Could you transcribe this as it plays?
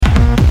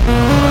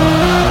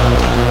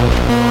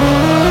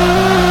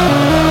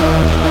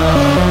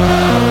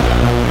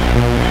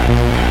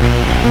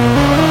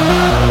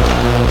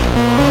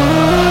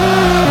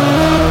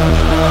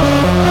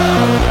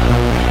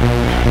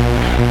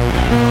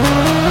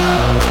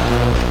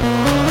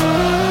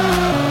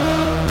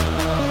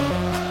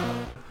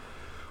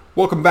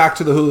Welcome back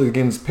to the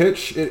Hooligans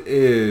Pitch. It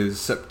is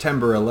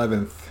September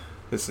 11th.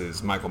 This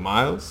is Michael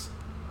Miles.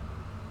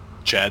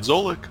 Chad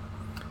Zolik.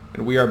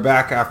 And we are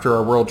back after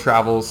our world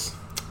travels.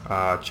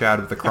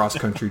 Chad with the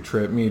cross-country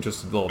trip. Me,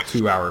 just a little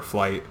 2-hour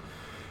flight.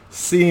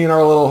 Seeing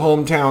our little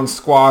hometown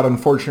squad,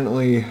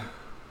 unfortunately,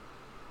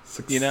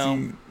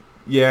 succeed.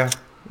 Yeah,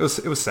 it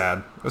was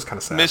sad. It was kind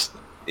of sad. Missed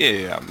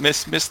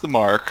the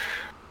mark.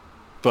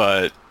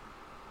 But,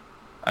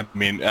 I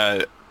mean...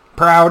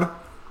 proud?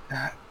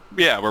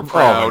 Yeah, we're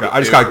proud. Oh my God.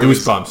 I just got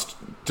goosebumps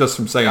just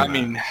from saying that. I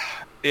mean,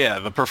 yeah,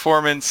 the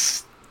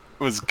performance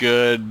was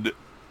good,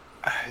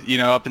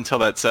 up until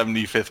that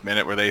 75th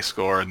minute where they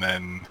score, and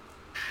then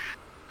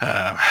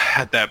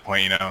at that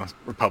point,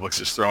 Republic's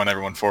just throwing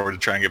everyone forward to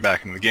try and get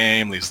back into the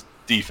game, leaves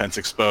defense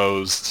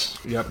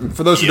exposed. Yep.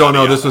 For those who don't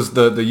know, this was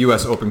the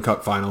U.S. Open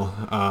Cup final.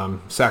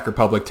 Sac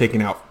Republic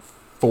taking out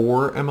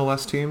 4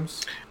 MLS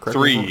teams? Correct?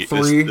 3.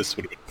 3? This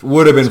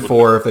would have been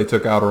 4 if they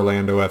took out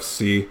Orlando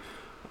FC.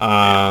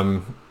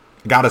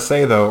 Gotta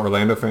say, though,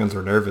 Orlando fans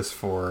were nervous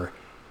for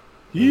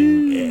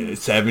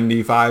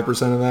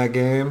 75% of that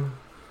game.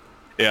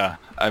 Yeah.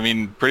 I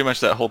mean, pretty much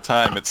that whole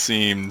time it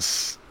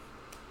seems...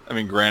 I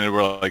mean, granted,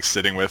 we're like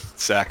sitting with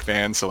SAC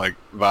fans, so like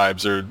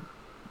vibes are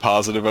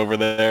positive over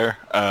there.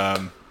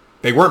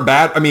 They weren't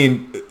bad. I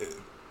mean,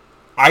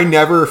 I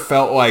never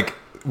felt like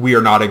we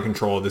are not in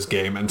control of this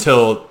game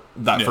until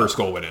that first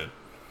goal went in.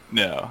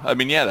 No. I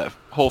mean, yeah, that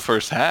whole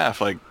first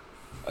half, like,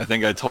 I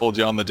think I told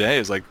you on the day,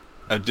 is like,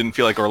 I didn't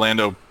feel like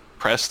Orlando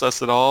pressed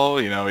us at all.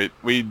 We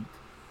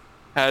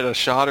had a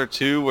shot or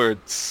two where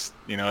it's,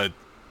 it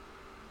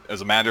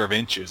was a matter of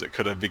inches. It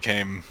could have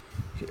became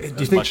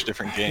a much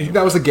different game. You think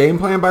that was a game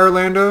plan by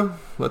Orlando?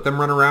 Let them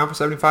run around for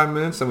 75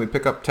 minutes and we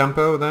pick up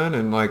tempo then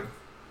and like...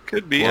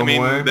 Could be. I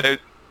mean,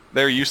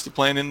 they're used to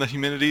playing in the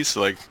humidity,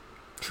 so like...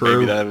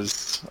 True. Maybe that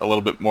was a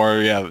little bit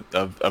more,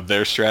 of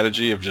their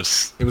strategy of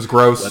just... It was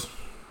gross.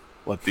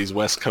 Let these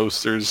West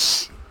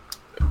Coasters...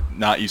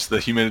 not used to the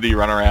humidity,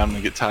 run around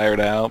and get tired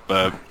out,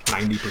 but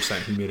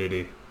 90%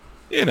 humidity.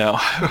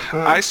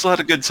 I still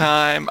had a good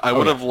time. I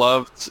would have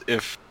loved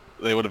if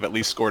they would have at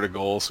least scored a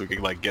goal so we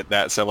could like get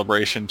that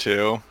celebration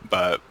too.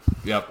 But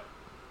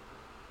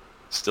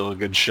still a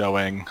good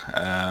showing.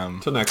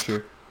 Till next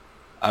year.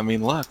 I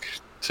mean, look,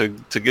 to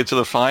get to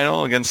the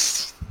final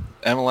against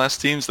MLS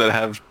teams that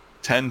have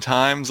 10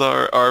 times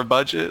our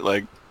budget,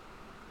 like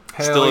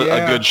still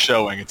a good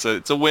showing. It's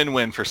a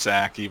win-win for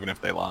SAC even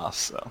if they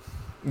lost. So.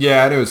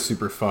 Yeah, and it was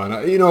super fun.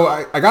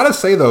 I gotta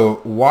say though,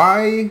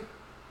 why?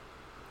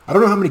 I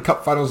don't know how many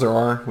cup finals there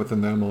are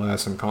within the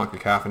MLS and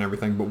CONCACAF and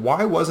everything, but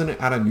why wasn't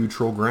it at a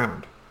neutral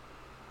ground?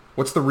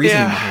 What's the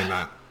reasoning behind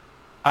that?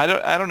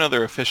 I don't know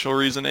their official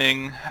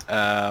reasoning.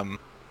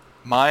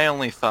 My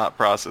only thought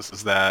process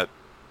is that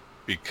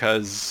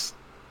because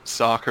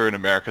soccer in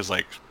America is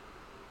like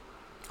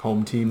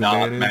home team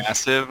not advantage?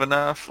 Massive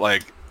enough,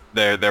 like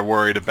they're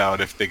worried about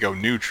if they go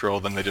neutral,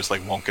 then they just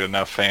like won't get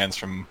enough fans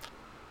from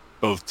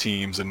both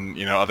teams and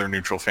other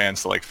neutral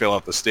fans to like fill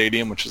out the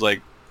stadium, which is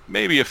like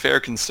maybe a fair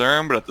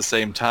concern, but at the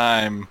same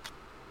time,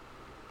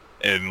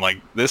 in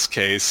like this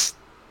case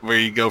where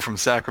you go from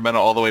Sacramento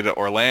all the way to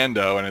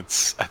Orlando, and I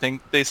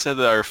think they said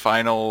that our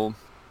final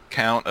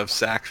count of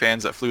SAC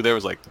fans that flew there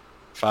was like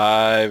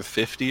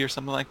 550 or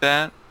something like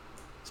that.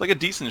 It's like a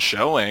decent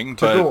showing,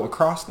 to go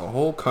across the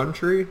whole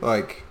country,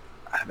 like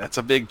that's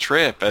a big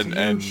trip, and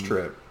huge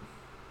trip.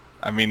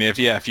 I mean, if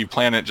you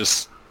plan it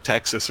just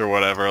Texas or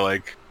whatever,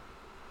 like.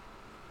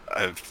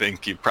 I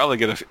think you probably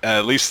get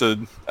at least a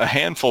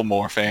handful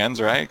more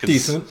fans, right?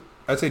 Decent.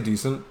 I'd say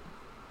decent.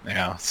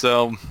 Yeah.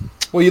 So.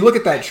 Well, you look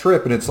at that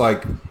trip, and it's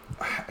like,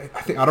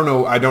 I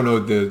don't know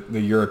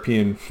the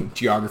European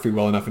geography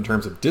well enough in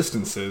terms of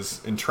distances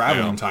and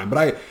traveling time,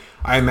 but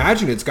I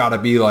imagine it's got to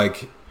be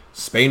like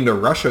Spain to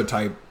Russia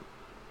type,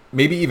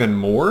 maybe even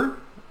more.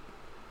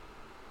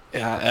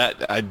 Yeah,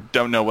 I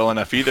don't know well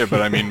enough either,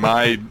 but I mean,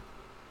 my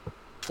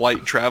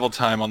flight travel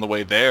time on the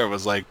way there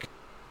was like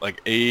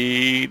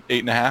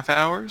 8.5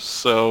 hours.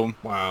 So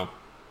wow.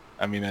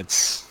 I mean,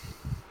 it's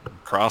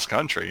cross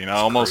country,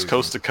 almost crazy.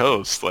 Coast to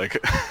coast,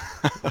 like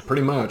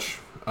pretty much.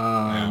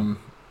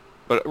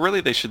 But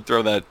really, they should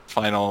throw that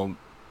final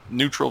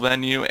neutral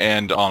venue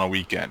and on a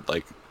weekend,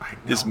 like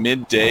this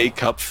midday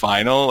cup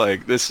final.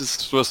 Like this is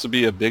supposed to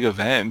be a big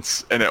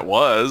event, and it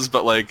was,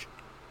 but like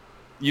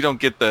you don't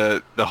get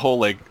the whole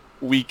like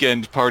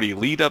weekend party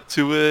lead up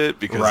to it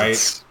because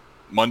it's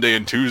Monday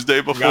and Tuesday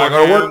before. Gotta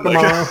go to work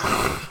tomorrow.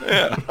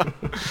 Yeah.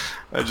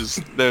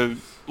 The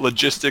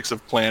logistics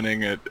of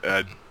planning it,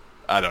 I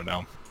don't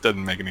know.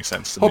 Doesn't make any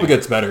sense to me. Hope it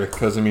gets better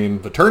because, I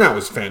mean, the turnout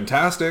was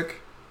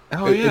fantastic.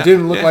 It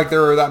didn't look like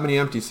there were that many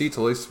empty seats,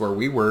 at least where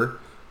we were.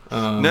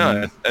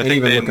 No, I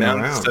think they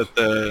announced at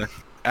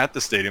the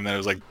stadium that it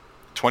was like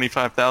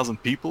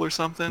 25,000 people or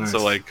something. Nice.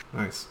 So, like,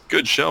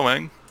 good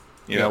showing.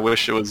 I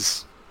wish it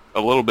was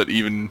a little bit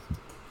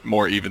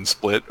more even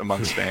split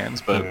amongst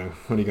fans. But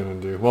what are you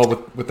going to do?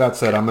 Well, with that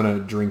said, I'm going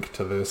to drink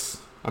to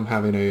this. I'm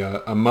having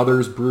a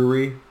Mother's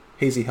Brewery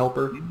Hazy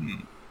Helper.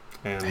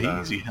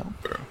 and Easy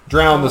helper.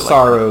 drown the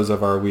sorrows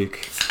of our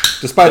week,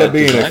 despite it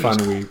being a fun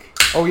week.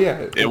 Oh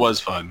yeah, it was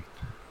fun.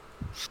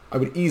 I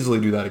would easily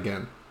do that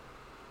again.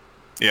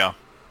 Yeah.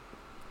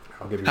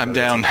 I'll give you I'm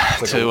down to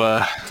it's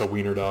a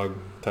wiener dog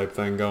type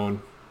thing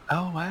going.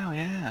 Oh wow,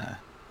 yeah.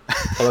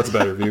 Oh, that's a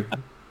better view.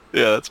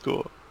 Yeah, that's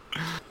cool.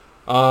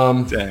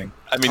 Dang.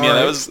 I mean,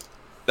 yeah, right.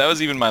 that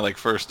was even my like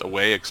first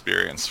away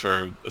experience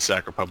for a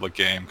Sac Republic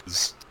game,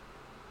 because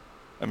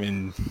I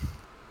mean,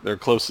 their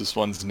closest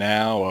ones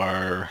now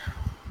are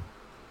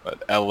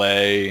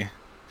LA,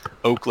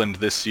 Oakland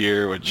this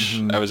year, which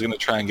I was gonna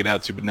try and get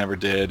out to but never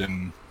did,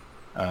 and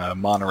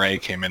Monterey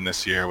came in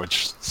this year,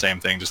 which same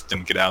thing, just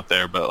didn't get out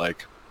there. But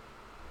like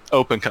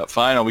Open Cup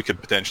final, we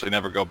could potentially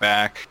never go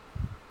back.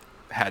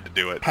 Had to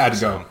do it. Had to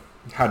go.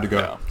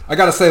 Yeah. I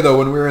gotta say though,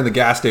 when we were in the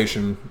gas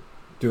station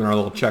doing our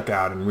little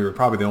checkout, and we were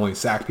probably the only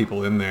SAC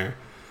people in there,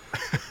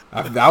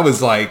 that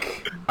was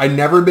like, I'd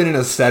never been in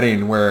a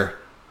setting where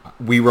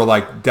we were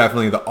like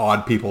definitely the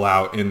odd people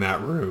out in that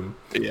room.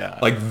 Yeah.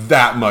 Like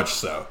that much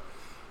so.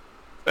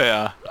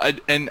 Yeah.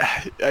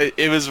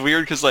 It was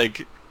weird because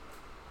like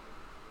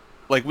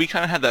we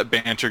kind of had that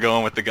banter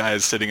going with the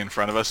guys sitting in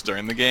front of us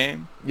during the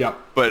game. Yeah.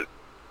 But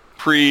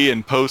pre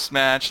and post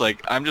match,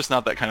 like I'm just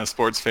not that kind of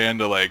sports fan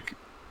to like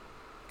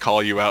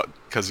call you out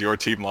because your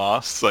team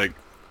lost. Like,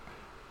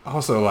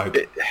 also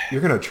like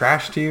you're gonna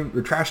trash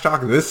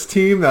talk this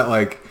team that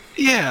like.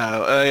 Yeah.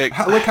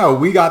 Like, look how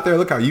we got there.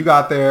 Look how you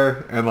got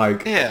there, and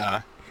like.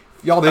 Yeah.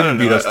 Y'all didn't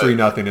beat us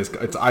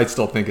 3-0. It's I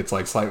still think it's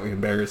like slightly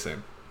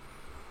embarrassing.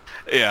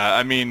 Yeah,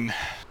 I mean,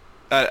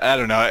 I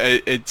don't know.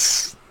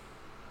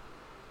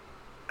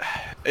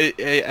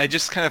 I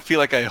just kind of feel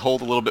like I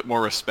hold a little bit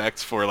more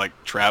respect for like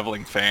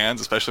traveling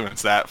fans, especially when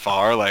it's that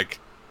far. Like,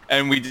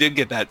 and we did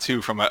get that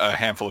too from a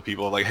handful of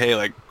people. Like, hey,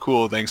 like,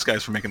 cool, thanks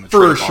guys for making the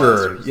trip. For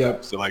sure,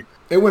 yep. So like,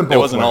 it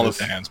wasn't all the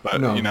fans, but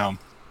you know.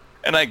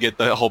 And I get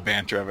the whole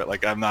banter of it.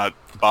 Like, I'm not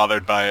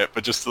bothered by it,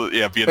 but just being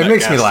that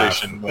gas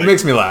station. Like, it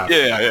makes me laugh.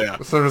 Yeah.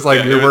 So it's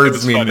like your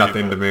words mean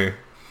nothing to me.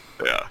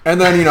 Yeah. And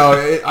then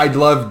I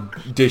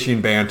love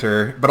dishing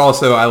banter, but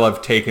also I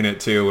love taking it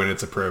too when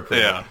it's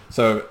appropriate. Yeah.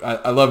 So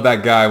I love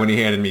that guy when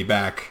he handed me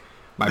back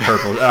my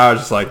purple. I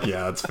was just like,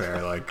 yeah, that's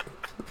fair. Like,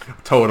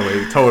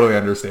 totally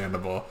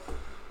understandable.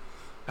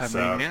 I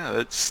mean,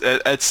 yeah,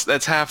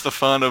 that's half the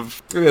fun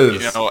of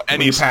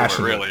any sport,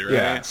 really, right?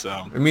 Yeah.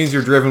 So it means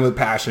you're driven with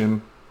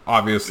passion.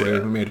 Obviously,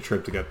 we made a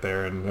trip to get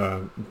there,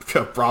 and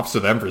props to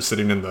them for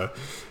sitting in the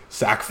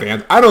SAC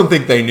fans. I don't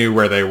think they knew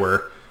where they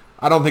were.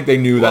 I don't think they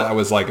knew that I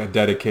was like a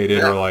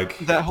dedicated or like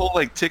that whole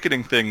like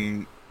ticketing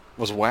thing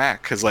was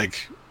whack because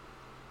like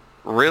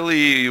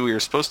really we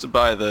were supposed to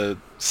buy the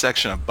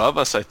section above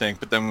us, I think,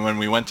 but then when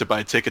we went to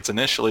buy tickets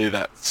initially,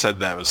 that said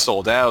that was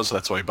sold out, so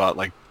that's why we bought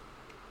like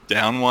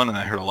down one, and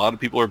I heard a lot of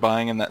people are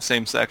buying in that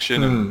same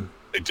section, and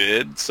they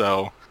did.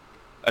 So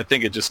I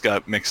think it just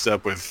got mixed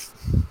up with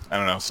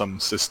some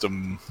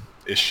system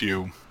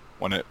issue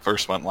when it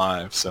first went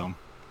live. So.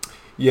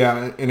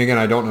 Yeah, and again,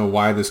 I don't know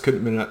why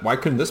why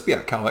couldn't this be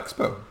at Cal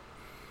Expo?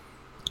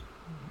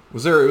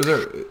 Was there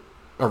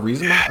a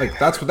reason? Like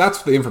that's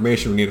the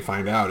information we need to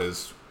find out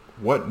is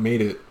what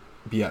made it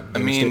be at.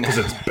 Because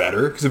it's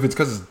better. Because if it's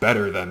because it's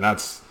better, then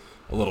that's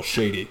a little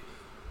shady.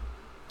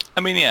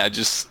 I mean, yeah,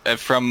 just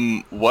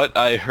from what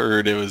I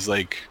heard, it was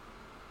like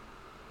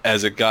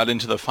as it got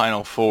into the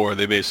Final Four,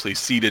 they basically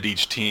seeded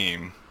each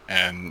team,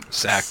 and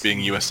SAC being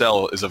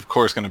USL is of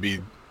course going to be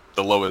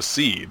the lowest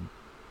seed.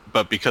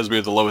 But because we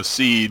were the lowest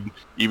seed,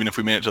 even if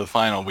we made it to the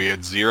final, we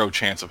had zero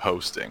chance of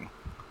hosting.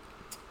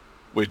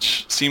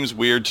 Which seems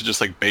weird to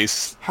just like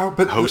base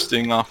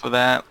hosting off of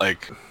that.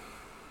 Like,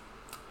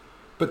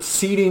 but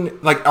seeding,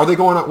 like, are they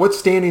going on? What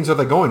standings are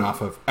they going off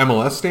of?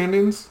 MLS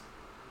standings?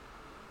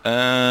 See,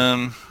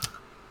 I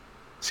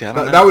don't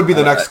know. That would be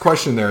the next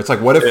question there. It's like,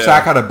 what if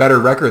SAC had a better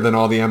record than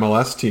all the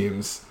MLS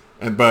teams,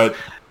 but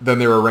then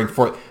they were ranked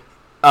fourth?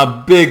 A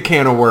big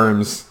can of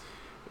worms.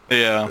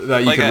 Yeah,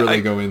 that you could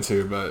really go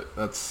into, but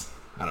that's,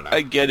 I don't know.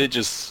 I get it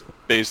just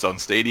based on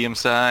stadium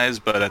size,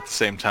 but at the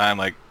same time,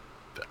 like,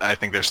 I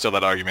think there's still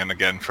that argument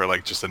again for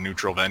like just a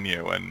neutral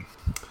venue, and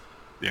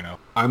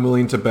I'm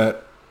willing to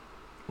bet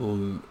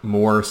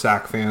more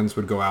SAC fans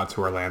would go out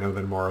to Orlando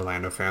than more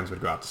Orlando fans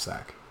would go out to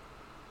SAC.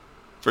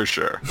 For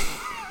sure.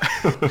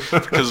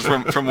 Because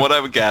from what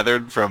I've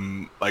gathered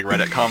from like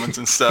Reddit comments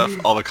and stuff,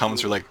 all the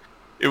comments were like,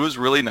 it was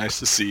really nice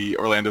to see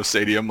Orlando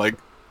Stadium like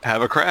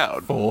have a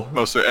crowd. Full.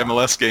 Most of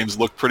MLS games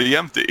look pretty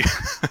empty.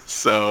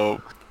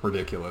 So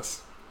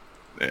ridiculous.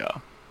 Yeah.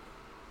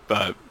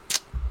 But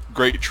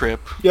great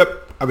trip.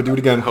 Yep. I would do it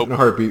again in a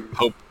heartbeat.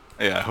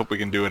 I hope we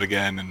can do it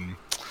again, and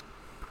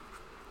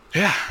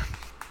yeah.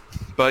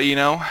 But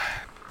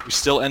we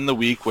still end the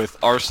week with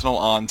Arsenal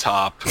on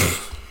top.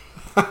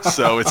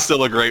 So it's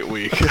still a great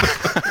week.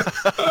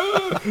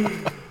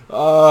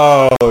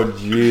 Oh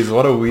jeez,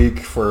 what a week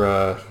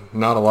for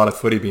not a lot of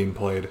footy being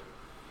played.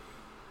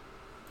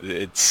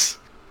 It's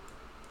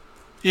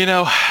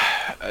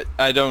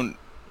I don't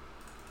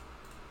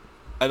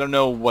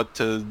know what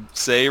to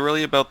say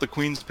really about the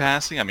Queen's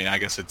passing. I mean, I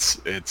guess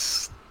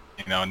it's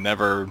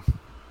never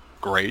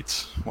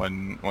great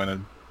when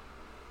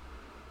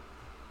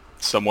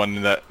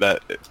someone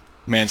that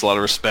commands a lot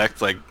of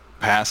respect like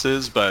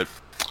passes, but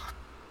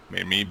I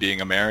mean, me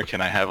being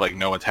American, I have like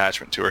no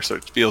attachment to her, so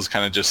it feels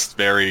kind of just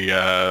very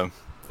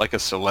like a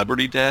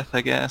celebrity death,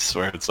 I guess,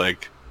 where it's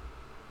like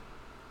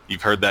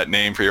you've heard that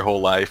name for your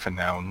whole life, and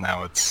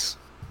now it's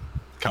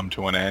come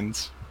to an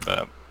end.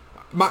 But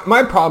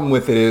my problem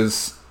with it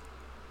is,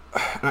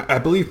 I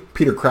believe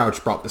Peter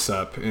Crouch brought this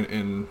up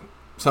in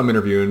some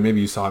interview, and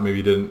maybe you saw it, maybe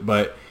you didn't,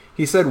 but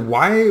he said,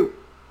 why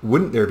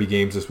wouldn't there be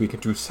games this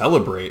weekend to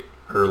celebrate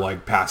her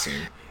like passing?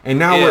 And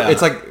now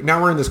it's like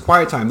now we're in this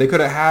quiet time. They could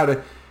have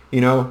had,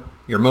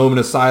 your moment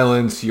of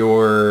silence,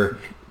 your,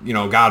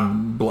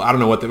 God, I don't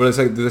know what did they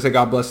say? Did they say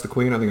God bless the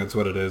Queen? I think that's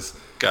what it is.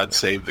 God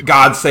save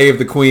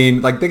the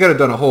Queen. Like, they could have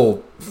done a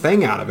whole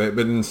thing out of it,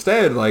 but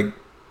instead, like,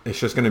 it's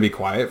just going to be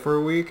quiet for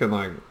a week, and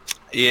like,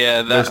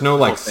 there's no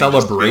like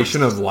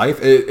celebration of life.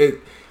 It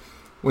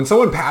when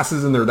someone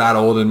passes and they're that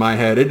old, in my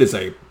head, it is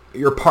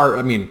you're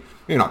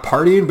not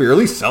partying, but you're at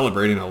least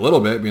celebrating a little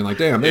bit, being like,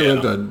 damn, they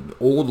lived an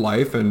old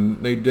life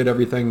and they did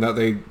everything that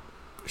they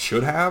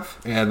should have,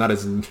 and that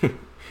is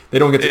they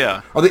don't get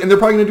to. And they're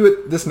probably going to do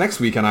it this next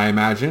weekend, I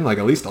imagine, like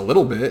at least a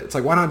little bit. It's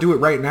like, why not do it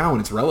right now when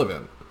it's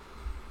relevant?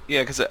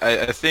 Yeah, because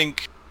I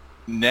think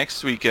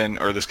next weekend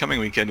or this coming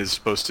weekend is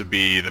supposed to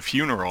be the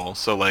funeral,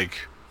 so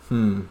like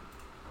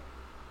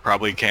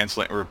probably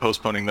canceling or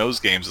postponing those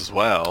games as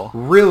well.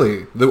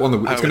 Really? It's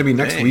going to be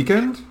next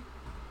weekend?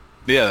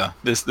 Yeah,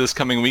 this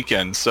coming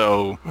weekend.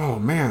 So. Oh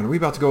man, are we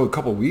about to go a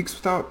couple weeks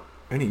without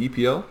any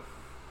EPL?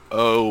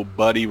 Oh,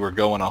 buddy, we're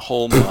going a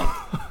whole month.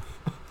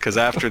 Because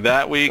after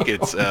that week,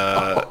 it's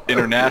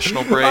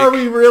international break. Are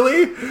we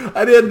really?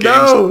 I didn't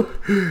know.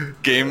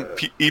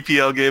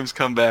 EPL games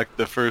come back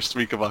the first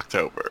week of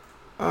October.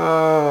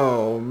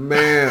 Oh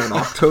man,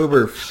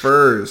 October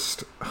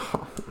 1st.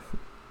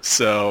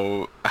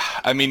 So,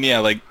 I mean, yeah,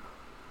 like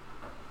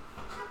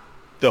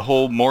the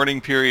whole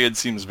mourning period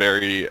seems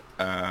very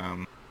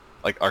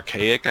like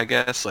archaic, I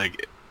guess.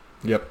 Like,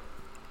 yep.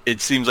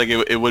 It seems like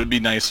it would be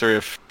nicer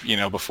if,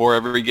 before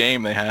every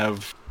game they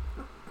have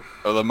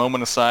the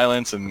moment of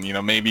silence and,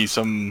 maybe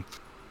some,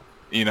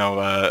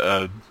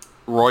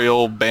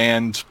 royal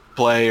band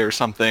play or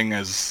something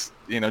as,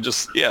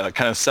 just,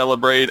 kind of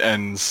celebrate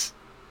and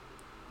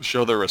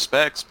show their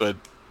respects. But,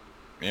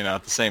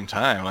 at the same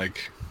time,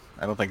 like,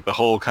 I don't think the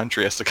whole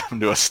country has to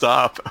come to a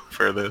stop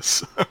for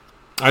this.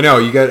 I know.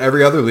 You got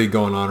every other league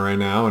going on right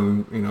now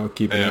and,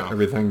 keeping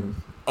everything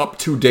up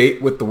to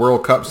date with the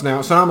World Cups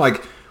now. So I'm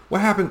like,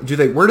 what happened?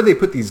 Where do they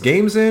put these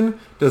games in?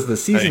 Does the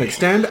season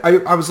extend?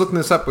 I was looking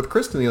this up with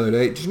Kristen the other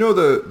day. Did you know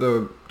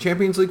the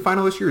Champions League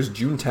final this year is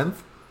June 10th?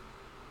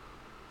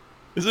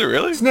 Is it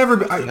really? It's never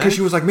been, because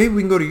she was like, maybe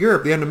we can go to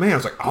Europe the end of May. I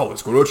was like, oh,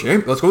 let's go to the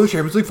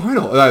Champions League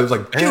final. And I was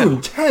like,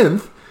 June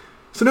 10th?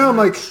 So now I'm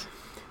like,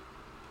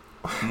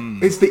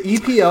 is the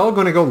EPL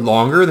going to go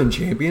longer than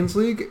Champions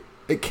League?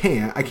 It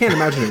can't. I can't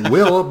imagine it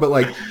will, but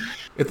like,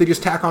 if they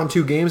just tack on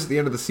 2 games at the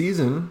end of the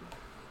season.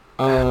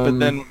 But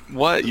then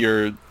what?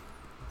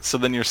 So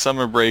then your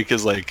summer break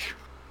is like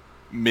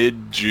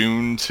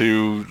mid-June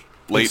to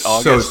late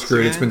August? So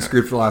screwed. It's been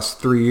screwed for the last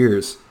 3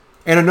 years.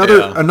 And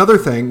another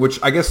thing, which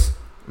I guess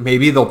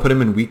maybe they'll put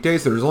them in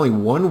weekdays. There's only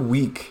 1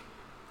 week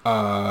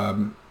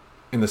in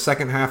the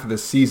second half of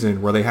this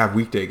season where they have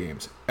weekday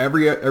games.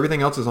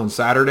 Everything else is on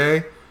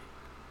Saturday,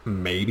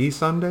 maybe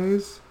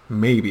Sundays.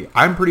 Maybe.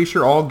 I'm pretty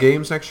sure all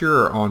games next year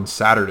are on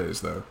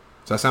Saturdays, though.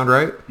 Does that sound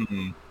right?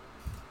 Mm-hmm.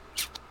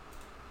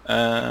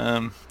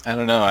 I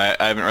don't know. I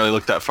haven't really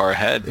looked that far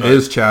ahead. But... It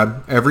is,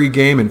 Chad. Every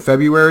game in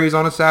February is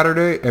on a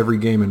Saturday. Every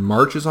game in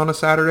March is on a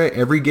Saturday.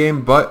 Every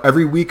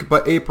week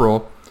but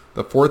April,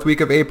 the 4th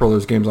week of April,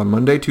 there's games on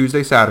Monday,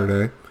 Tuesday,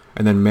 Saturday.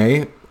 And then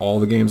May, all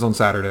the games on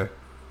Saturday.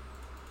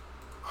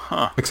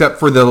 Huh. Except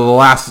for the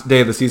last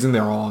day of the season,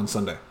 they're all on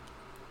Sunday.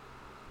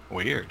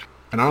 Weird.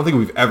 And I don't think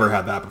we've ever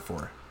had that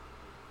before.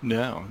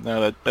 No,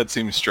 that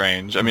seems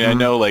strange. I mean, I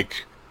know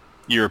like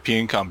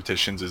European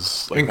competitions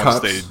is like once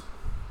they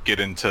get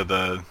into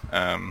the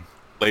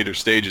later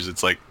stages,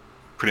 it's like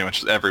pretty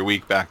much every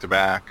week back to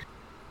back.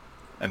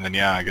 And then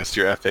I guess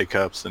your FA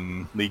Cups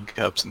and League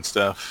Cups and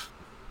stuff.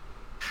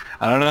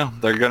 I don't know.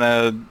 They're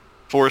gonna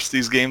force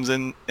these games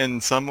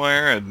in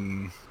somewhere,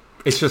 and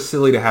it's just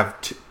silly to have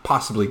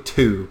possibly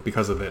 2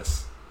 because of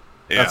this.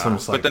 Yeah, that's what I'm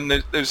like. But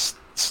then there's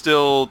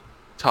still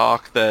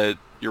talk that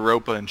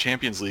Europa and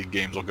Champions League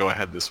games will go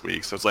ahead this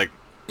week. So it's like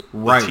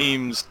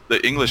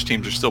the English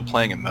teams are still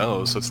playing in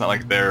those. So it's not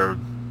like they're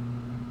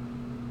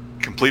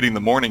completing the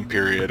mourning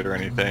period or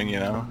anything,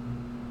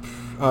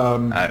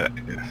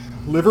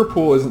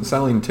 Liverpool isn't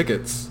selling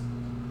tickets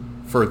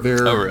for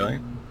their... Oh,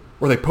 really?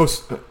 Or they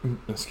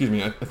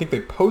I think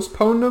they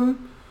postponed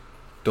them,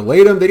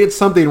 delayed them. They did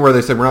something where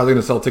they said, we're not going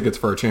to sell tickets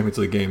for our Champions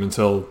League game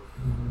until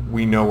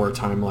we know our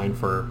timeline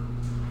for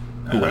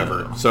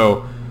whoever.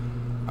 So...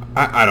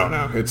 I don't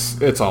know.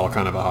 It's all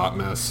kind of a hot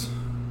mess.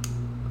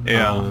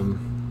 Yeah.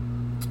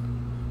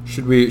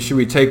 Should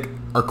we take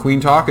our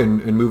Queen talk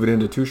and move it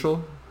into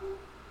Tuchel?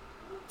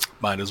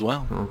 Might as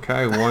well.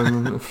 Okay,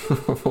 one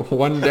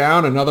one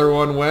down, another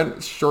one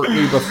went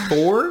shortly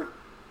before.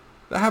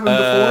 That happened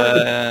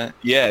before? It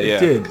Yeah,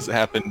 did. because it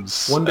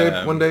happens One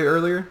day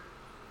earlier?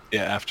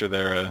 yeah, after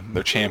their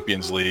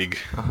Champions League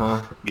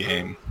Uh-huh.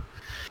 game.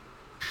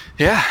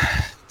 Yeah,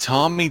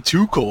 Tommy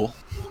Tuchel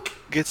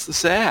gets the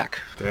sack.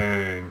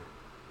 Dang.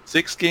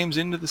 6 games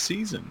into the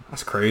season.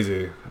 That's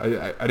crazy.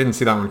 I didn't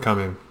see that one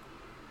coming.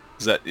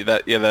 Is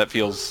that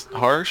feels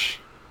harsh?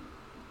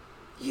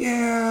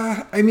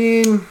 Yeah, I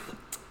mean,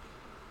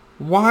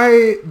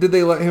 why did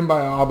they let him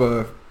buy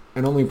Abba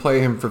and only play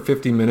him for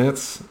 50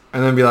 minutes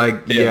and then be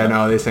like, yeah,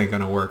 no, this ain't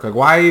going to work? Like,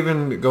 why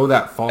even go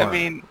that far? I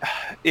mean,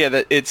 yeah,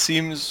 that it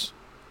seems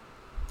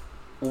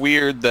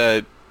weird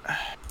that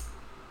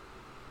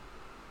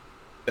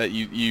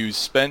you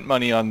spent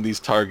money on these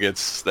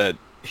targets that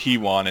he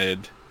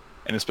wanted,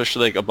 and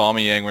especially like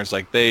Aubameyang, where it's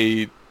like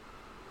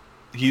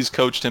he's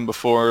coached him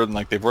before and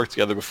like they've worked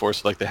together before,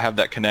 so like they have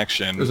that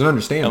connection. There's an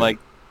understanding. And like,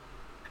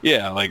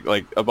 yeah, like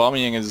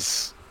Aubameyang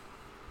is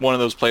one of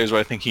those players where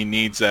I think he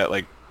needs that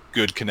like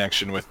good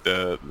connection with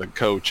the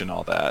coach and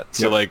all that.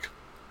 So like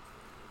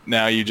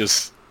now you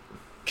just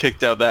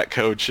kicked out that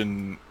coach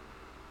and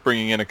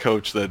bringing in a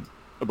coach that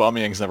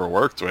Aubameyang's never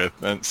worked with,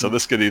 and so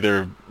this could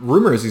either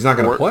rumors he's not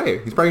going to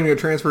play. He's probably going to get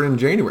transferred in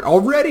January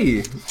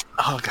already.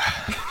 Oh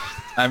god,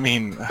 I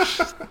mean,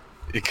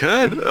 it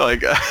could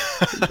like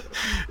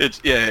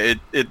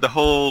it the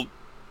whole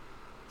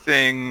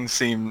thing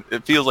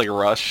it feels like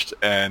rushed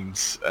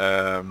and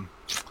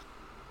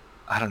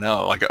I don't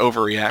know, like an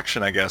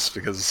overreaction, I guess,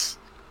 because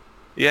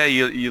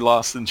you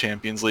lost in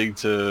Champions League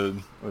to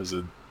what was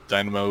it,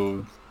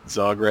 Dynamo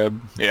Zagreb?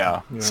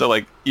 Yeah. So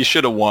like you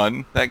should have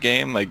won that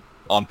game, like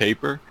on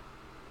paper.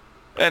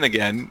 And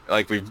again,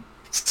 like we've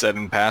said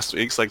in past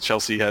weeks, like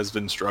Chelsea has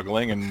been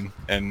struggling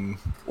and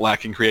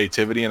lacking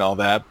creativity and all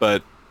that,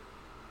 but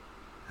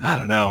I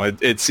don't know,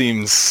 it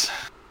seems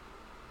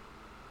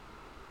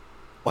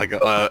like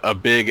a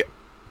big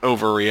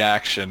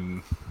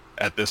overreaction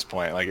at this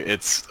point. Like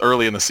it's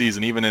early in the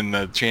season, even in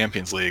the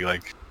Champions League,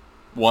 like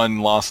one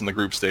loss in the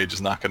group stage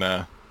is not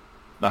gonna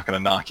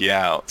knock you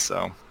out.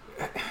 So,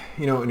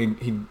 you know, and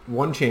he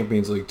won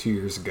Champions League 2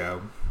 years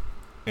ago,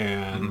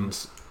 and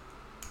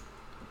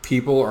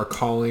people are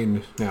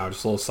calling now,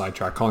 just a little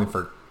sidetrack, calling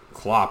for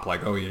Klopp,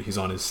 like, oh yeah, he's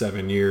on his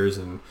 7 years,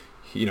 and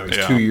he's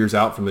 2 years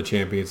out from the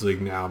Champions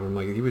League now. But I'm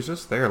like, he was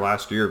just there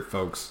last year,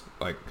 folks.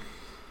 Like,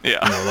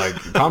 like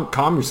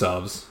calm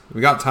yourselves.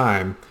 We got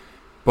time,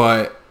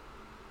 but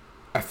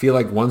I feel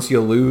like once you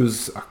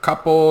lose a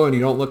couple and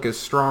you don't look as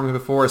strong as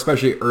before,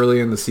 especially early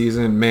in the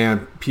season,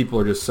 man, people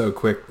are just so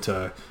quick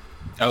to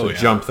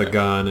jump the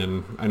gun.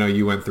 And I know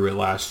you went through it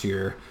last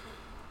year.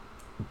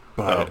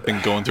 But I've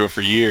been going through it for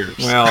years.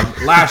 Well,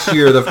 last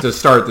year, to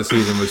start the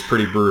season was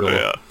pretty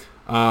brutal.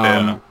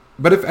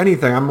 But if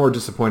anything, I'm more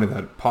disappointed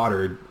that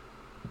Potter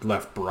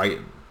left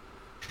Brighton.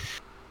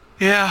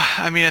 Yeah,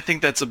 I mean, I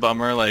think that's a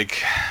bummer.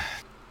 Like,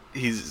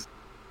 he's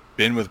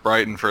been with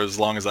Brighton for as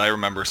long as I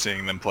remember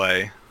seeing them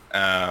play.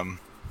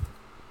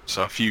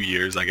 So a few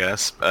years, I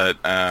guess. But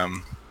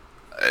and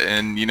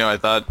I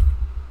thought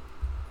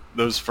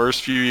those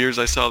first few years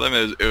I saw them,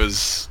 it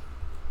was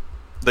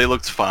they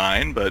looked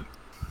fine, but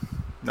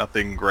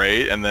nothing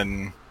great. And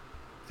then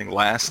I think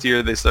last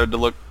year they started to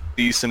look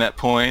decent at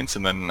points,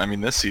 and then I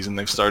mean this season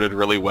they've started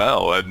really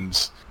well.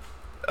 And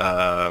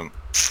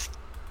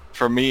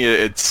for me,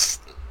 it's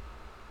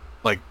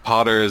like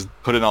Potter has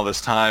put in all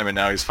this time, and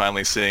now he's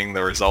finally seeing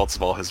the results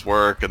of all his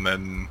work, and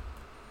then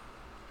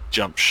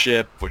jump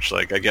ship, which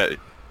like I get,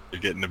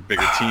 you're getting a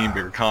bigger team,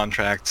 bigger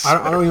contracts.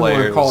 I don't even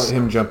want to call it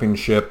him jumping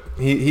ship.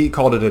 He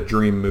called it a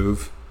dream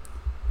move.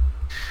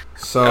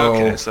 So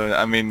okay, so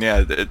I mean,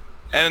 yeah,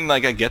 and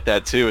like I get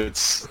that too.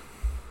 It's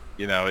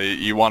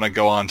you want to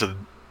go on to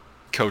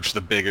coach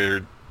the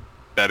bigger,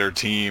 better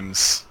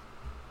teams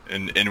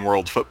in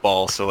world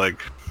football. So like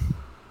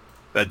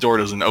that door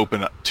doesn't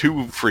open up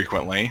too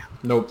frequently.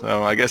 Nope.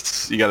 So I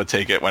guess you got to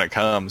take it when it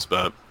comes.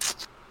 But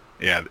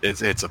yeah,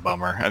 it's a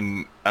bummer,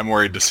 and I'm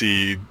worried to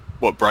see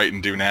what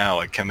Brighton do now.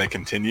 Like, can they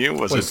continue?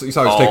 Was it you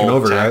saw he's taking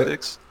over,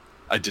 tactics?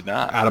 Right? I did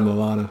not. Adam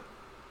Lallana,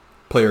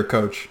 player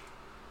coach.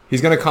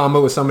 He's going to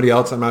combo with somebody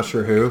else. I'm not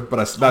sure who, but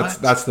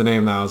that's the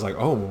name that I was like,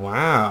 oh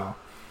wow.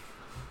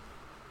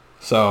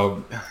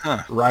 So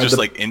just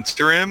like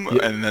interim,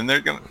 and then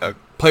they're gonna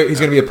He's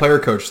going to be a player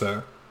coach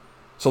though.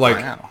 So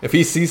like, if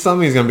he sees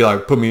something, he's going to be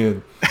like, put me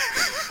in.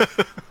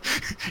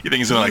 You think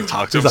he's going to like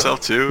talk to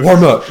himself too?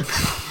 Warm up.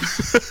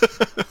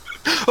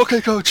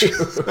 Okay, coach.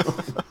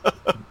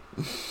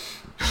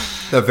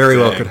 That very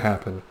well could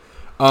happen.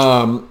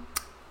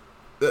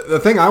 The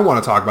thing I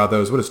want to talk about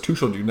though is what does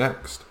Tuchel do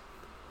next?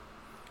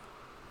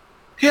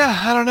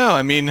 Yeah, I don't know.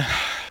 I mean,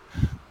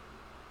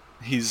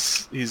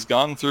 he's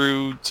gone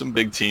through some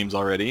big teams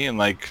already, and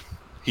like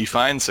he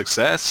finds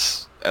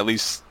success, at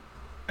least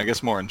I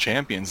guess more in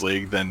Champions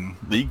League than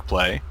league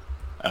play.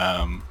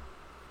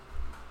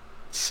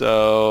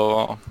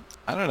 So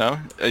I don't know.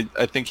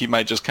 I think he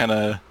might just kind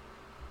of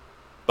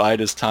bide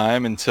his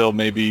time until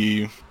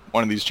maybe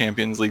one of these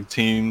Champions League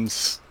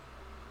teams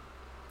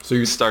So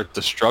you start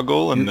to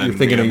struggle, and then you're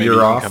thinking a maybe year he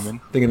can off, come in.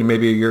 thinking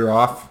maybe a year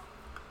off.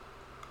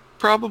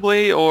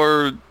 Probably,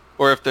 or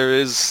if there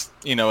is,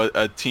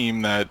 a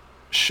team that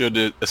should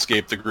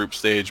escape the group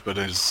stage but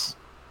is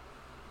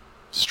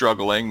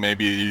struggling,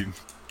 maybe,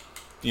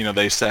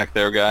 they sack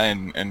their guy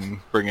and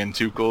bring in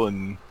Tuchel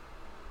and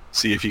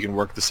see if he can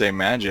work the same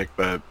magic.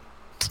 But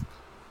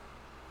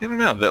I don't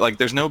know. That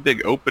there's no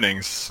big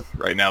openings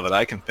right now that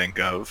I can think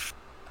of.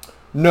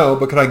 No,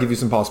 but could I give you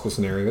some possible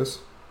scenarios?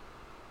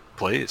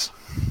 Please.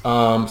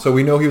 So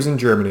we know he was in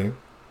Germany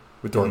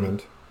with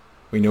Dortmund.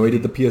 We know he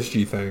did the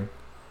PSG thing.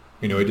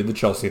 We know he did the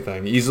Chelsea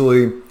thing.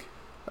 Easily,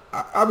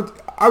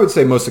 I would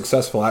say most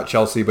successful at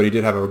Chelsea, but he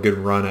did have a good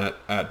run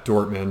at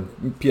Dortmund.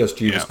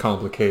 PSG was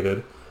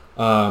complicated.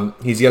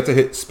 He's yet to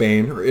hit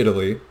Spain or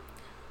Italy.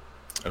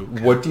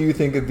 Okay. What do you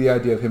think of the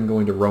idea of him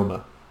going to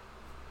Roma?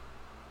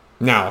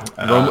 Now,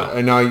 Roma,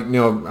 and now I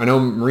know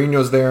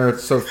Mourinho's there,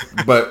 so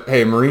but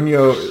hey,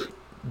 Mourinho,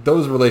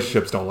 those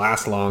relationships don't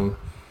last long.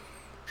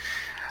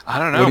 I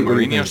don't know.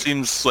 Mourinho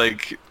seems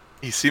like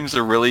he seems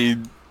to really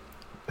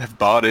have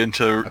bought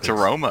into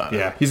Roma.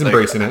 Yeah, he's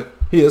embracing it.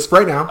 He is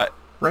right now.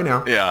 Right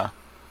now. Yeah.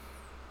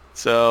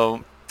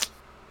 So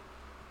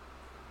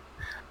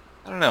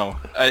I don't know.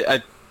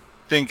 I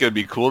think it'd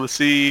be cool to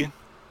see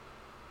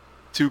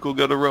Tuchel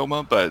go to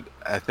Roma, but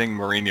I think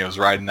Mourinho's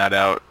riding that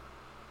out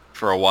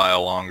for a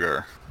while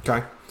longer.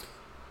 Okay.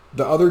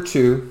 The other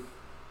two,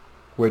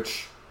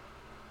 which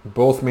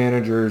both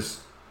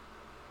managers,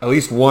 at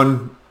least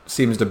one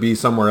seems to be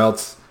somewhere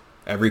else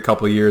every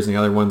couple of years, and the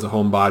other one's a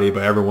homebody,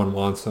 but everyone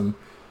wants him.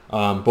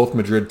 Both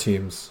Madrid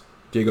teams,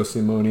 Diego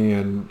Simeone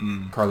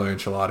and Carlo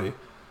Ancelotti.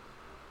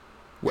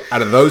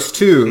 Out of those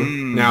two,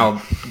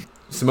 now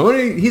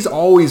Simeone, he's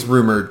always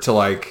rumored to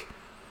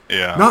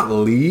not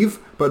leave,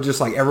 but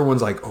just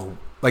everyone's I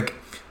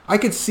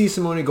could see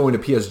Simeone going to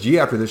PSG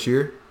after this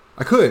year.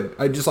 I could.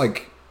 I just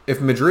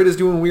if Madrid is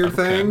doing weird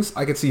things,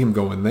 I could see him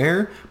going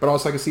there. But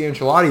also I could see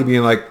Ancelotti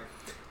being I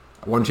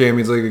won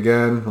Champions League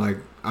again.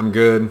 I'm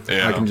good.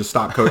 Yeah. I can just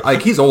stop coaching.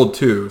 He's old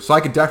too, so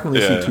I could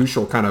definitely see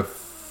Tuchel kind of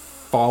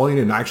falling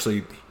and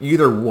actually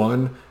either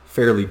one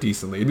fairly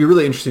decently. It'd be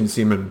really interesting to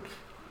see him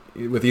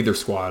with either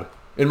squad,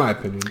 in my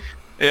opinion.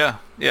 Yeah.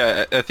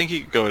 I think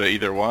he could go to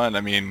either one.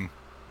 I mean,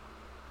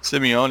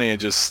 Simeone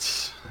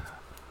just...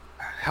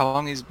 How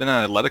long he's been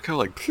at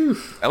Atletico?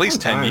 At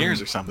least 10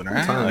 years or something,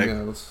 right?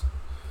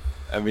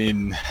 I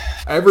mean...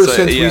 Ever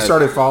since we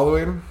started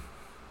following?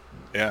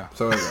 Yeah.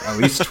 So at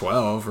least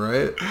 12,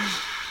 right?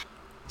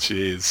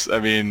 Jeez. I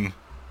mean,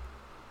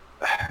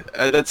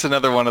 that's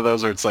another one of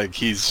those where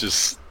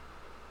it's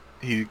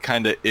he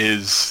kind of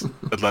is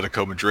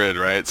Atletico Madrid,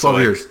 right?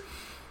 12 years.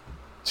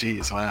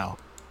 Jeez, wow.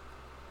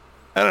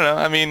 I don't know.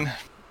 I mean,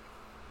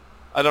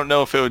 I don't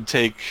know if it would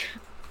take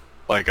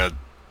a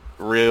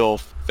real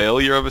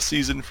failure of a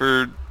season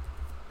for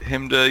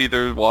him to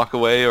either walk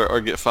away or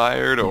get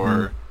fired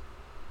or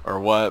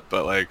what,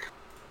 but I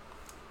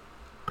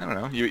don't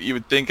know. You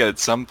would think at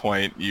some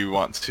point you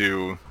want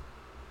to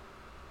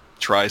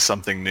try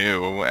something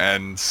new,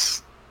 and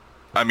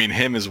I mean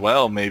him as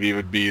well. Maybe it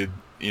would be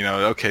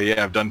okay,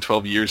 yeah, I've done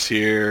 12 years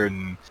here,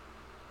 and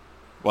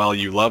while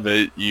you love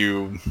it,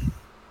 you're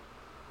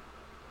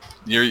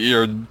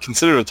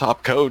considered a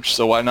top coach,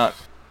 so why not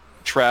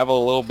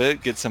travel a little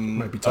bit, get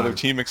some other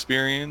team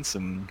experience?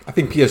 And I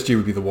think PSG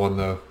would be the one,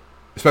 though,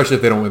 especially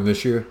if they don't win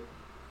this year.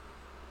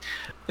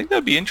 I think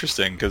that'd be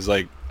interesting because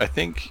I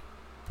think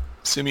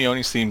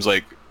Simeone seems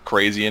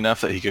crazy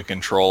enough that he could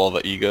control all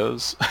the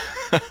egos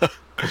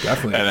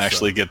definitely and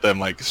actually get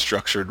them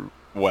structured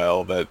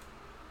well, that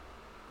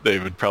they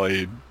would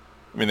probably...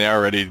 I mean, they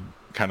already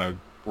kind of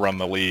run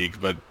the league,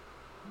 but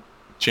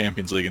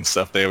Champions League and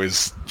stuff, they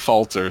always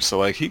falter.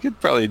 So he could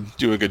probably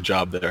do a good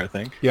job there, I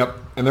think. Yep.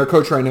 And their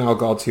coach right now,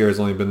 Galtier, has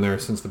only been there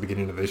since the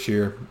beginning of this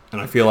year.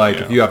 And I feel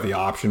if you have the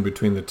option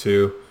between the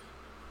two,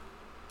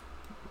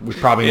 we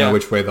probably know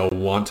which way they'll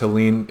want to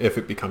lean if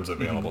it becomes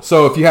available.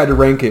 So if you had to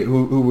rank it,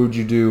 who would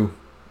you do?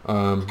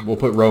 We'll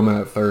put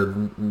Roma at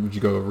third. Would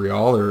you go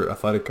Real or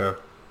Atletico?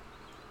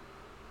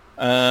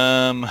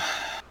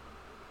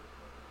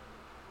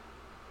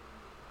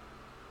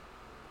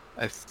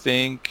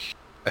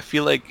 I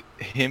feel like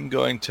him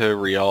going to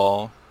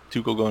Real,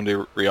 Tuchel going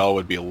to Real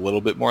would be a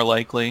little bit more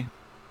likely,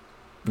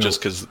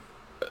 just because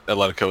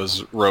Atletico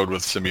has rode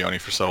with Simeone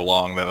for so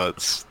long that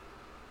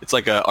it's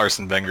like a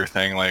Arsene Wenger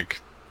thing.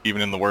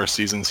 Even in the worst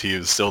seasons, he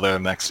was still there the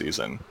next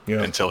season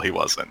until he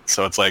wasn't.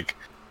 So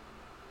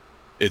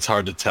it's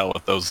hard to tell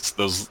with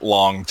those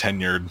long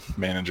tenured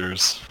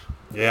managers.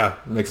 Yeah,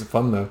 it makes it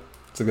fun though.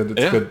 It's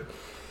good.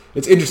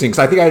 It's interesting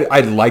because I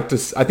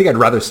think I'd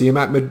rather see him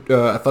at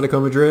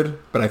Atletico Madrid,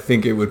 but I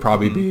think it would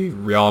probably be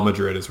Real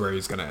Madrid is where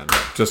he's going to end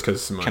up, just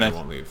because Simeone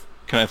won't leave.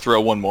 Can I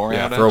throw one more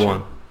out? Yeah, throw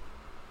one.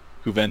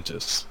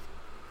 Juventus.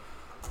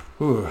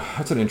 Ooh,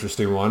 that's an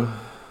interesting one.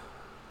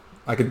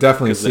 I could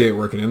definitely see it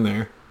working in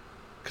there.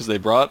 Because they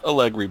brought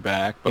Allegri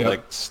back,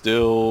 but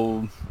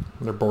still...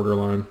 They're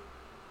borderline.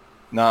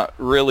 Not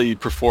really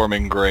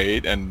performing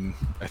great, and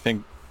I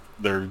think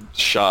their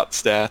shot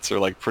stats are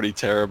like pretty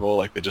terrible.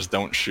 Like they just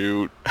don't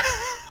shoot.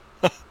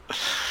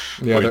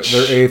 Yeah,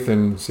 they're eighth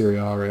in Serie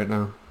A right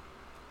now.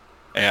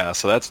 Yeah,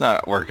 so that's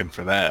not working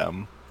for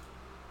them.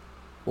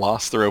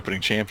 Lost their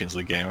opening Champions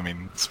League game. I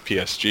mean, it's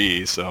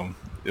PSG, so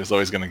it was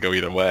always going to go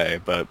either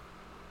way. But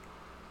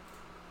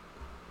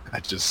I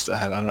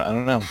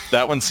don't know.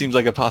 That one seems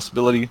like a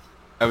possibility.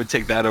 I would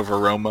take that over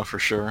Roma for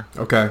sure.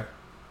 Okay.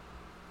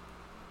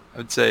 I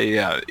would say,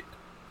 yeah,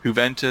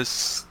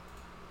 Juventus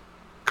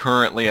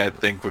currently I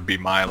think would be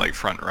my like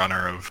front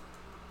runner of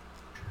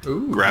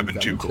grabbing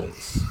Tuchel.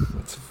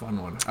 That's a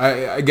fun one.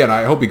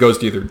 I hope he goes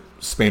to either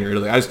Spain or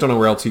Italy. I just don't know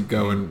where else he'd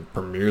go in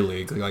Premier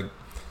League. Like,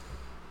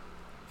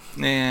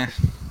 nah.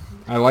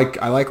 I like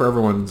where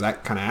everyone's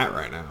kind of at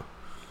right now.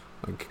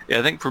 Like, yeah,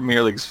 I think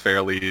Premier League's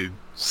fairly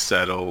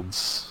settled.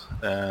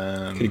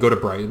 Can you go to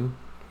Brighton?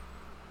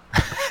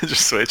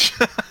 Just switch.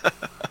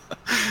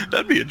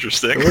 That'd be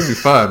interesting. It would be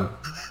fun.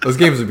 Those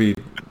games would be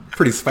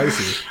pretty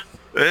spicy.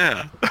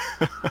 Yeah.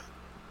 I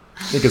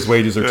think his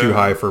wages are too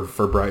high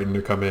for Brighton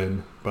to come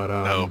in, but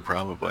no,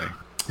 probably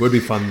would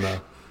be fun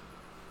though.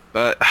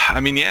 But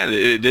I mean, yeah,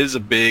 it is a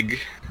big.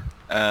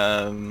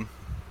 I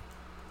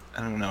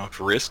don't know if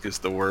risk is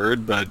the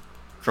word, but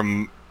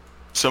from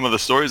some of the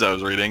stories I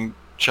was reading,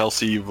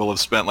 Chelsea will have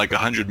spent like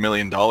 $100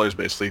 million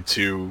basically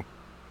to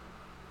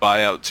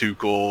buy out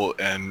Tuchel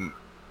and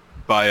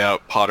buy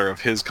out Potter of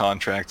his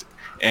contract,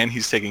 and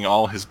he's taking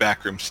all his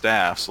backroom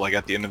staff. So like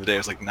at the end of the day,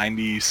 it's like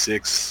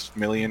 96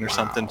 million or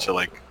something to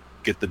like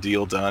get the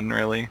deal done.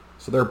 Really.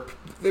 So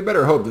they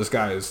better hope this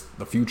guy is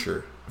the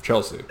future of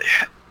Chelsea.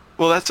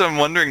 Well, that's what I'm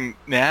wondering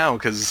now,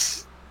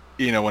 because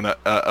you know when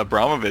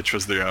Abramovich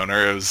was the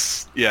owner, it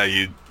was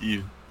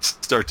you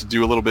start to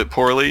do a little bit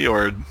poorly,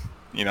 or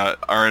you know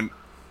aren't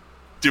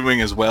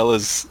doing as well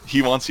as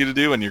he wants you to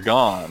do, and you're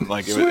gone.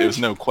 Like it was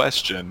no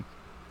question.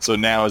 So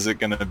now is it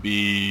going to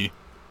be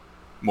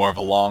more of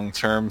a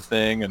long-term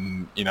thing,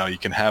 and you know you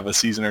can have a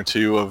season or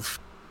two of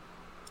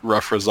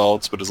rough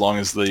results, but as long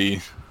as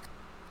the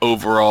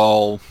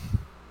overall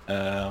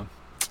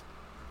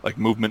like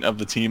movement of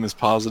the team is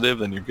positive,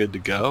 then you're good to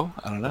go.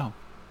 I don't know.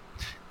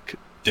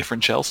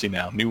 Different Chelsea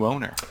now, new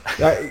owner.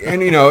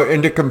 And you know,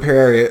 and to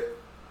compare it,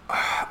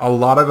 a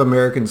lot of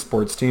American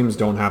sports teams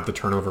don't have the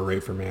turnover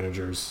rate for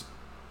managers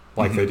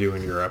like they do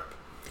in Europe.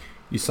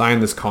 You sign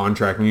this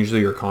contract, and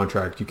usually your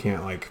contract, you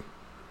can't like,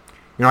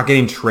 you're not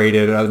getting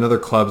traded. Another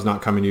club's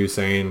not coming to you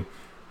saying,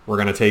 we're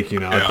going to take you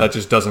now. Yeah. That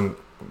just doesn't,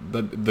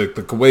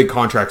 the way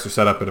contracts are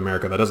set up in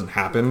America, that doesn't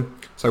happen.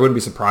 So I wouldn't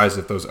be surprised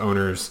if those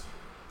owners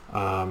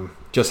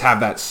just have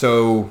that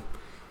so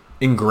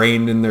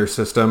ingrained in their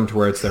system to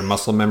where it's their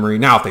muscle memory.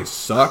 Now, if they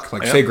suck,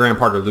 like say Graham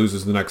Potter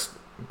loses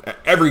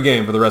every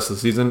game for the rest of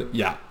the season,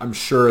 yeah, I'm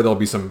sure there'll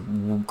be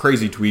some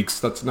crazy tweaks.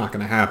 That's not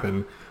going to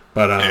happen.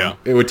 But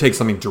it would take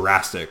something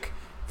drastic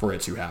for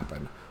it to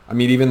happen. I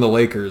mean, even the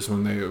Lakers,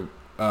 when they,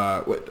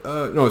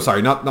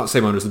 not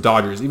same owners, the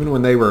Dodgers, even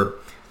when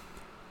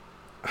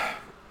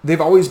they've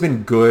always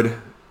been good.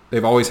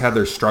 They've always had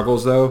their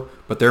struggles, though,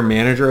 but their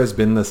manager has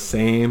been the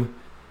same,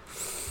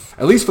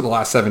 at least for the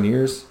last 7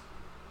 years.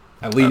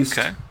 At least.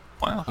 Okay.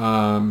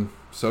 Wow.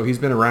 So he's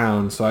been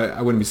around, so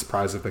I wouldn't be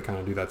surprised if they kind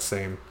of do that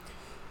same,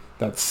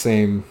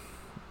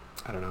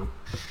 I don't know,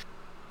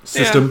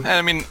 system. Yeah,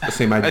 I mean, the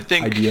same I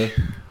think, idea.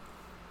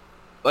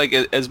 Like,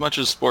 as much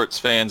as sports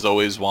fans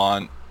always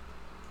want,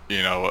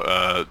 you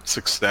know,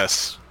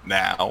 success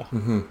now,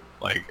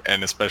 like,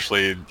 and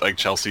especially like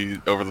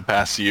Chelsea over the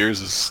past years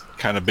has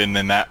kind of been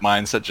in that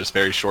mindset, just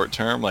very short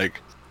term.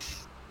 Like,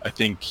 I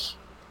think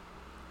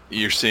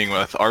you're seeing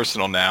with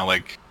Arsenal now,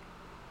 like,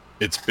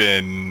 this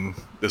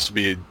will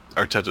be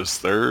Arteta's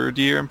third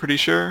year, I'm pretty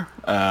sure.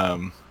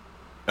 And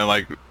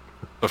like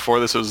before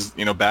this was,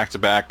 you know,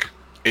 back-to-back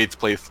eighth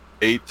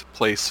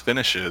place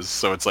finishes.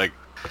 So it's like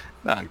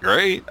not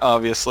great,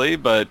 obviously,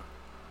 but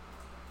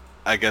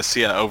I guess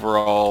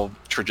overall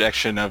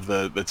trajectory of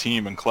the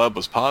team and club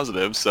was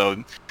positive.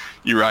 So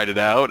you ride it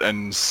out,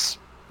 and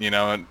you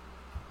know,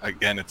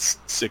 again, it's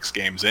 6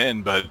 games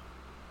in, but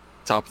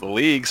top of the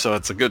league, so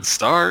it's a good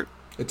start.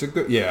 It's a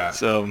good,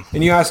 So, and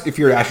if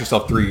you were to ask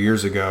yourself 3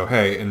 years ago,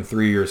 hey, in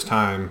 3 years'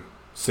 time,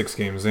 6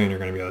 games in, you're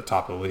going to be at the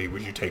top of the league.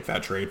 Would you take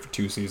that trade for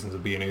 2 seasons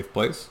and be in 8th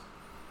place?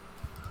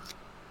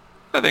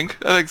 I think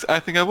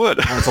I would.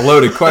 That's a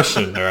loaded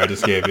question there I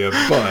just gave you,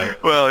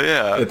 but well,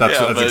 yeah, that's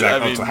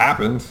exactly what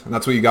happened, and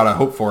that's what you got to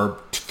hope for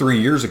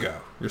 3 years ago.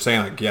 You're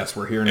saying like, yes,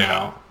 we're here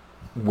now.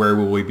 Where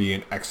will we be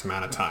in X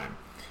amount of time?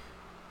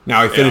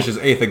 Now he finishes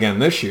 8th again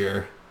this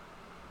year.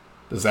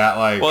 Does that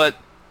like? Well,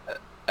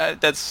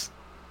 that's.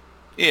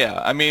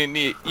 Yeah, I mean,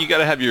 you got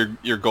to have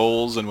your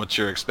goals and what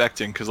you're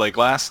expecting, because like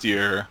last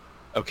year,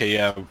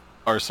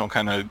 Arsenal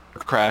kind of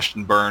crashed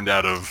and burned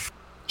out of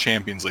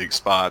Champions League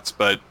spots,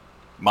 but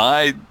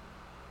my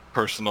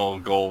personal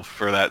goal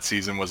for that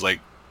season was like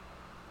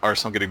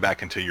Arsenal getting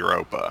back into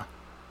Europa,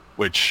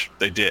 which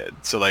they did.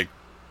 So like,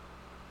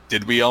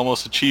 did we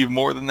almost achieve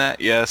more than that?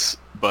 Yes,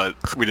 but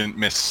we didn't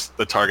miss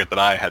the target that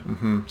I had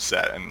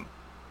set, and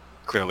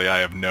clearly I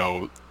have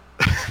no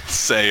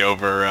say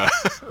over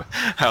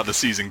how the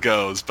season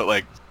goes. But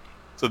like,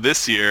 so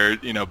this year,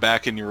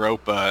 back in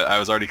Europa, I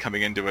was already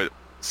coming into it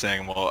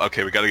saying, well,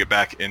 okay, we got to get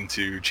back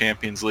into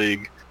Champions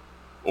League,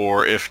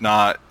 or if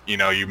not,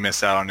 you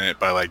miss out on it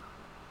by like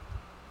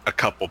a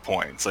couple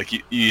points. Like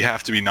you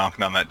have to be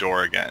knocking on that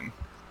door again.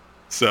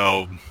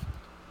 So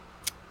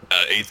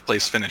 8th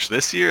place finish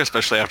this year,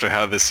 especially after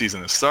how this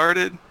season has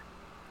started,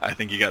 I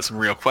think you got some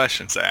real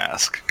questions to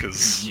ask,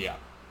 because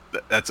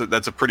that's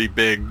a pretty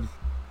big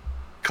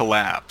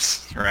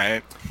collapse,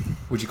 right?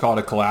 Would you call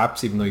it a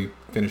collapse even though you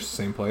finished the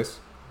same place?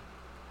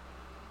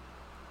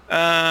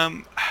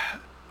 I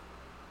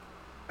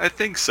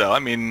think so. I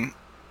mean,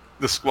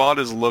 the squad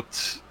has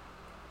looked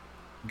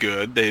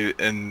good.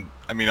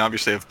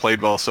 Obviously have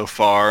played well so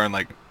far, and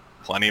like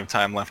plenty of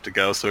time left to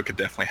go, so it could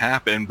definitely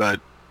happen. But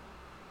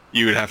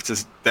you would have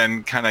to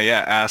then kind of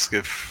ask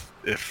if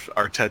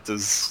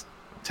Arteta's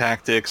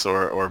tactics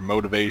or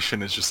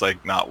motivation is just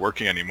like not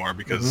working anymore,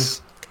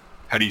 because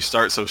how do you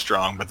start so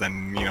strong but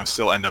then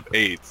still end up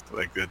 8th?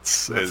 Like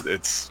it's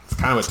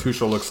kind of what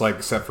Tuchel looks like,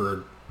 except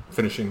for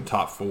finishing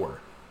top 4.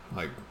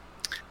 Like,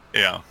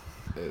 yeah,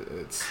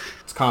 it's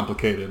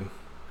complicated.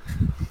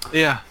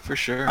 Yeah, for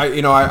sure.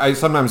 I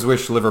sometimes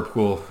wish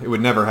Liverpool, it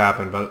would never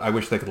happen, but I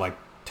wish they could like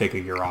take a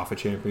year off of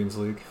Champions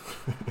League.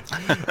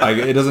 Like,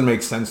 it doesn't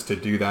make sense to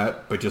do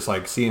that, but just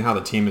like seeing how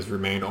the team has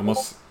remained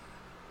almost,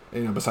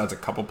 besides a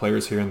couple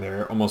players here and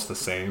there, almost the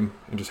same,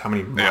 and just how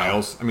many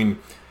miles. I mean,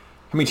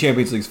 how many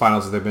Champions League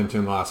finals have they been to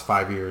in the last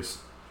 5 years?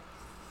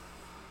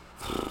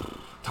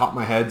 Top of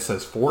my head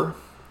says 4.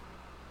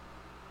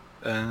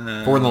 4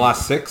 in the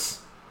last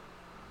 6.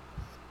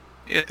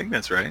 Yeah, I think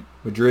that's right.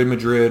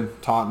 Madrid,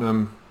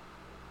 Tottenham,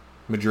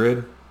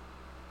 Madrid.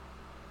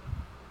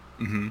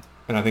 Mm-hmm.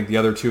 And I think the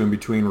other 2 in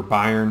between were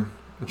Bayern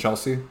and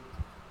Chelsea.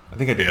 I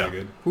think I did that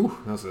good. Whew,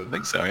 that was I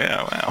think so,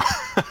 yeah, wow.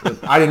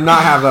 I did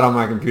not have that on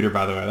my computer,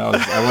 by the way.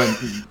 I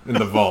went in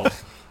the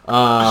vault.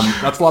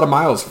 That's a lot of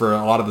miles for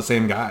a lot of the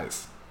same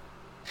guys.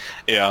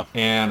 Yeah.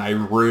 And I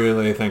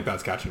really think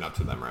that's catching up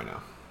to them right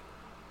now.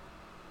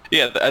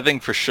 Yeah, I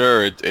think for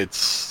sure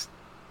it's...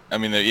 I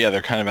mean,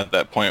 they're kind of at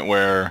that point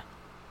where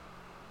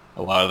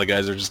a lot of the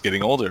guys are just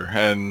getting older,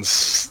 and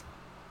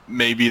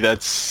maybe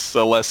that's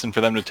a lesson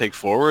for them to take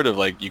forward of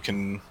like, you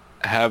can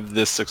have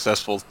this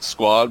successful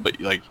squad,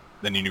 but like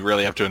then you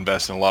really have to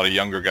invest in a lot of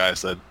younger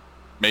guys that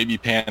maybe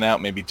pan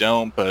out, maybe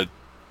don't, but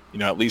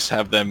at least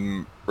have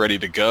them ready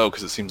to go,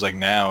 because it seems like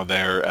now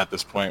they're at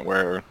this point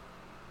where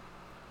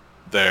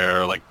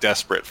they're like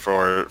desperate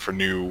for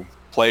new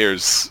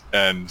players,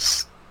 and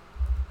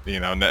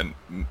then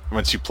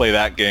once you play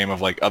that game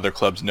of like, other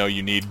clubs know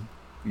you need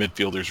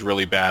midfielders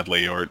really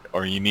badly,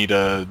 or you need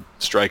a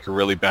striker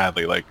really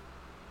badly, like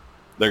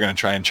they're going to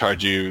try and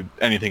charge you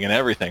anything and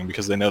everything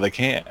because they know they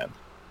can.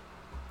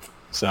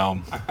 So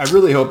I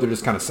really hope they're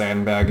just kind of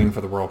sandbagging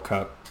for the World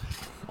Cup.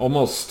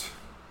 Almost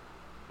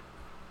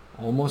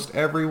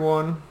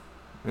everyone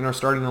in our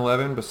starting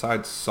 11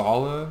 besides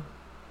Salah,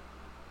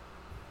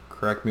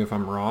 correct me if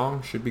I'm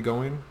wrong, should be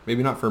going.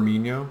 Maybe not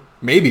Firmino.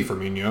 Maybe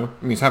Firmino.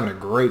 I mean, he's having a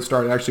great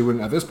start. It actually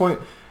wouldn't, at this point,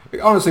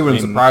 it honestly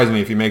wouldn't surprise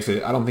me if he makes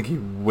it. I don't think he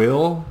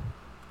will,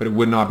 but it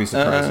would not be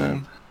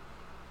surprising.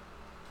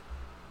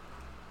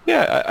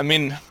 Yeah, I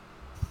mean,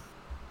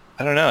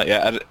 I don't know.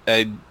 Yeah,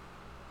 I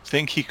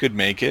think he could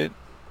make it.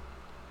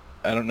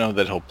 I don't know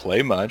that he'll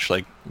play much.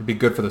 Like, it'd be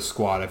good for the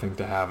squad, I think,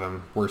 to have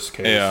him. Worst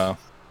case. Yeah.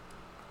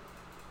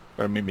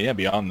 Or maybe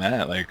beyond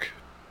that, like.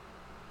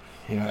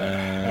 Yeah,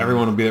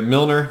 everyone will be at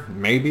Milner.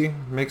 Maybe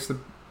makes the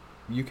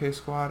UK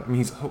squad. I mean,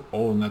 he's so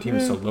old and that team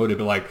is so loaded.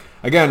 But like,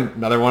 again,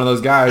 another one of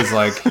those guys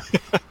like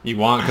you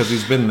want because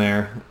he's been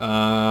there.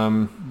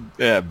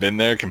 Been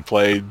there, can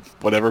play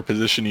whatever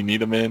position you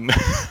need him in.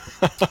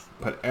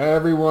 But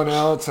everyone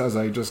else, as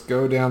I just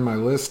go down my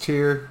list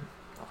here,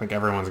 I think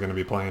everyone's going to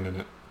be playing in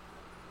it.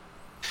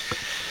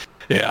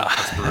 Yeah,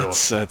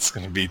 that's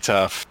going to be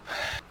tough.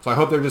 So I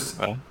hope they're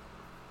just... I'm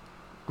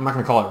not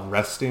going to call it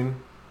resting.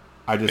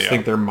 I just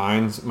think their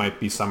minds might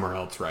be somewhere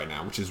else right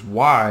now, which is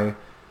why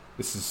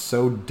this is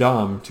so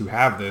dumb to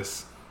have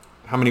this.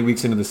 How many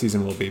weeks into the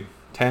season will it be?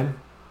 10?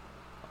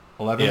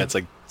 11? Yeah, it's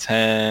like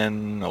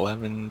 10,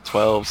 11,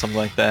 12, something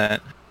like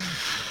that.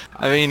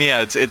 I mean,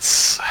 yeah,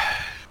 it's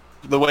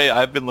the way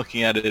I've been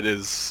looking at it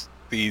is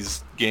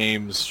these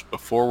games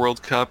before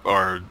World Cup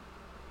are,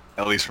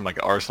 at least from like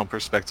an Arsenal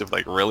perspective,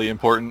 like really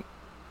important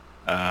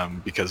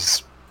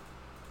because,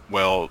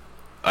 well,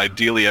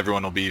 ideally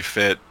everyone will be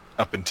fit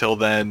up until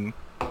then.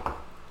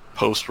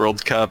 Post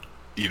World Cup,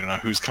 you don't know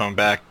who's coming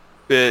back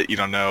fit. You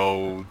don't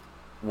know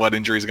what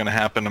injury is going to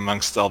happen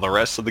amongst all the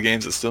rest of the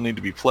games that still need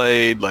to be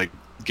played. Like,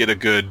 get a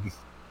good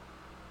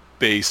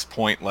base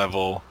point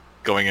level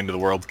going into the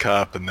World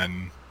Cup, and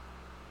then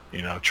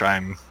try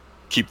and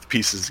keep the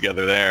pieces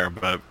together there.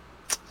 But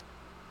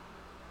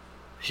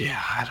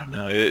yeah, I don't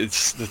know.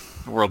 It's the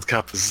World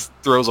Cup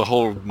throws a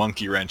whole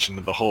monkey wrench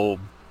into the whole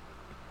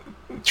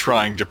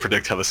trying to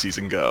predict how the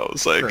season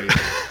goes. Like,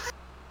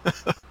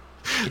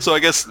 so I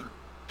guess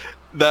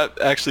that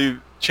actually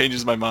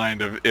changes my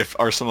mind of if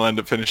Arsenal end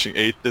up finishing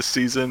 8th this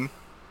season,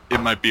 it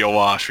might be a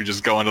wash. We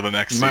just go into the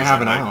next You season. might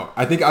have an out.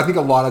 I think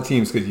a lot of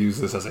teams could use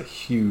this as a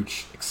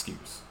huge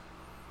excuse.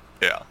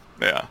 Yeah.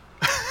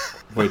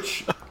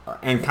 Which,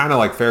 and kind of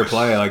like fair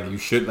play, like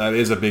that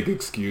is a big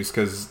excuse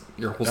because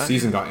your whole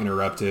season got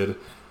interrupted.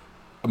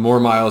 More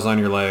miles on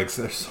your legs.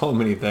 There's so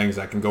many things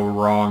that can go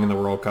wrong in the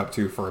World Cup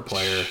too for a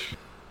player.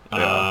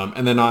 Yeah.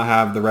 And then not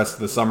have the rest of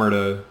the summer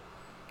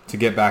to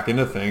get back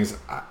into things.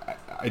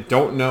 I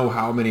don't know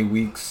how many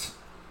weeks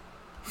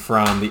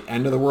from the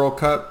end of the World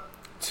Cup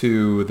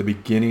to the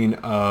beginning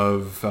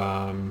of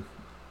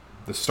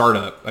the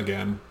startup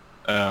again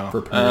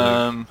for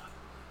Premier League.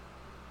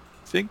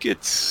 I think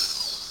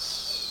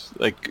it's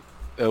like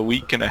a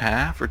week and a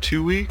half or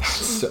 2 weeks.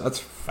 So that's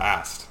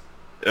fast.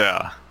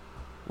 Yeah.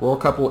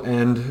 World Cup will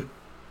end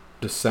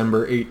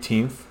December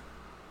 18th.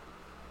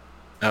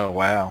 Oh,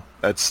 wow.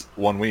 That's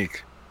 1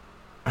 week.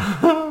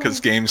 Because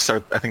games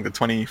start, I think, the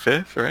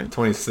 25th, right?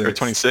 26th. Or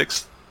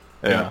 26th?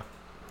 Yeah.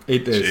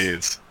 8 days.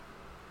 Jeez.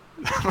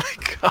 Oh,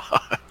 my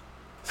God.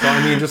 So,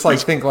 I mean, just like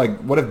think, like,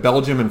 what if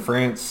Belgium and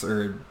France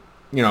are,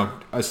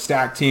 a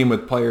stacked team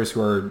with players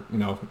who are,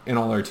 in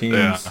all their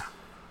teams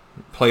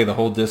play the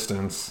whole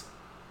distance?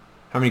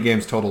 How many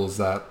games total is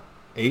that?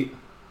 8?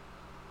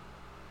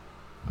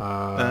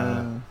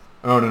 Oh,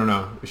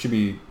 no. It should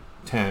be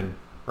 10,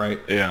 right?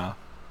 Yeah.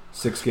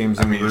 6 games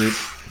in the group,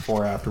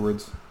 4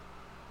 afterwards.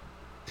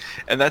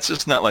 And that's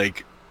just not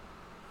like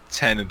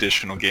 10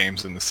 additional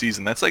games in the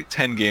season. That's like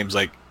 10 games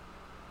like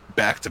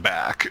back to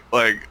back.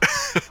 Like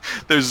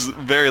there's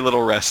very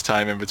little rest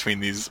time in between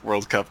these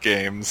World Cup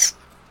games.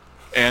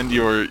 And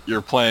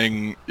you're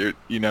playing,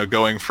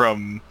 going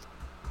from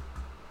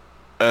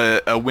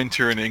a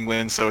winter in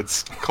England, so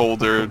it's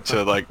colder,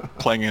 to like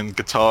playing in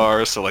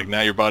Qatar, so like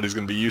now your body's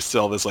gonna be used to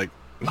all this like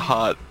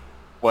hot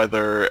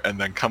weather, and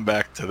then come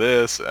back to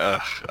this. I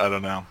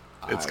don't know.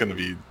 It's gonna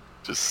be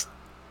just.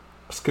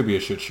 This could be a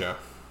shit show.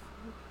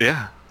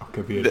 Yeah. It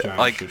could be a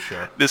giant shit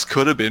show. This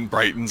could have been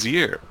Brighton's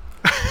year.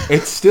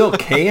 It still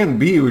can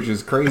be, which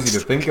is crazy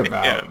to think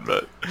about.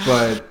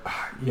 But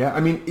yeah, I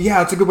mean,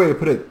 that's a good way to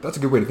put it. That's a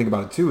good way to think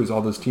about it too. Is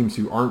all those teams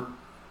who aren't,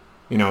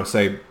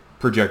 say,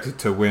 projected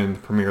to win the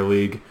Premier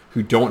League,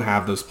 who don't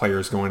have those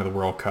players going to the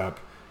World Cup.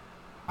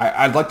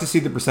 I'd like to see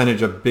the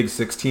percentage of Big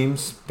Six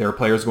teams, their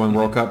players going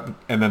World Cup,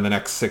 and then the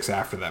next 6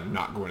 after them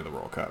not going to the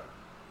World Cup.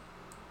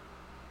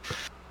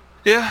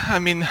 Yeah, I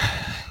mean,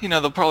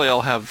 they'll probably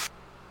all have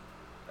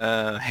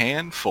a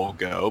handful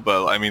go,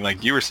 but I mean,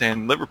 like you were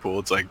saying, Liverpool,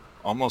 it's like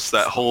almost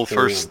that whole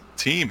first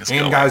team is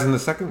going. And guys in the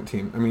second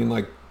team. I mean,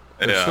 like,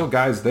 there's still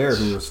guys there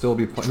who will still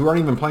be who aren't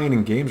even playing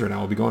in games right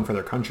now. Will be going for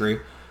their country.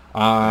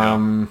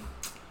 I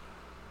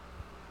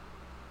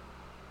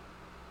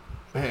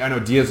know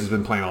Diaz has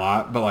been playing a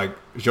lot, but like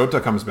Jota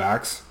comes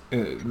back,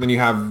 then you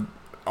have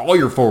all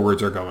your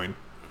forwards are going.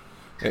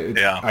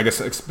 I guess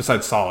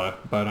besides Salah,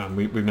 but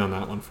we've known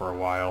that one for a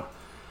while.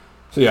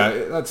 So yeah,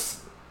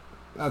 that's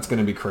going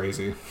to be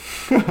crazy.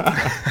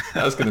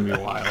 That's going to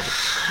be wild.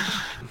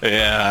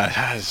 Yeah,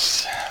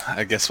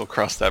 I guess we'll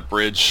cross that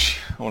bridge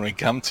when we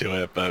come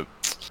to it. But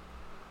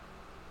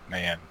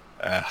man,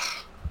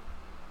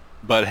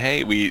 but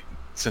hey,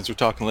 since we're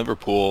talking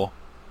Liverpool,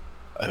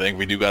 I think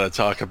we do got to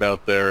talk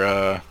about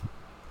their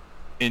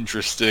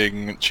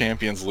interesting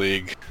Champions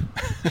League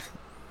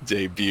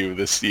debut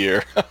this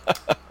year.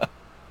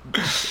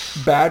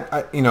 Bad,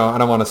 I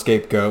don't want to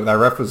scapegoat. That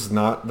ref was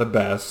not the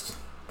best.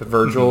 The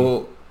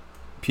Virgil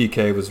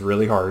PK was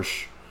really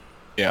harsh.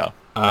 Yeah,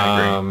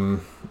 I agree.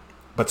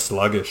 But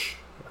sluggish.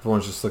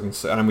 Everyone's just looking.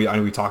 I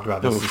know we talked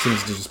about this. It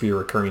seems to just be a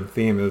recurring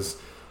theme. Is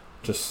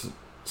just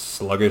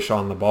sluggish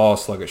on the ball,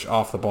 sluggish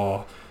off the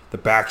ball. The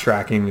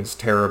backtracking is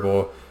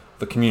terrible.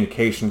 The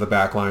communication of the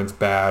back line's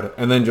bad,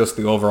 and then just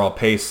the overall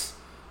pace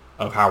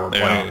of how we're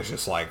playing is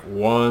just like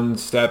 1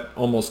 step,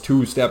 almost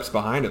 2 steps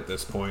behind at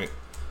this point.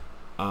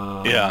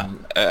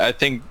 I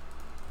think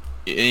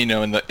in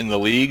the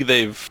league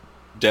they've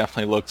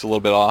definitely looked a little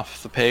bit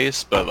off the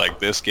pace, but like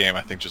this game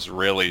I think just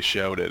really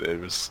showed it.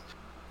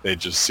 They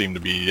just seemed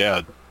to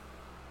be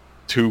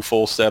 2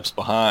 full steps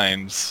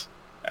behind,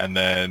 and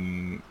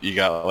then you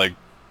got like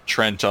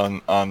Trent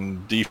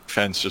on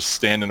defense just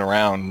standing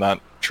around, not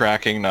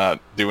tracking,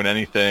 not doing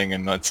anything,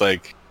 and it's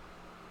like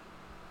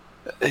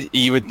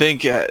you would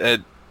think I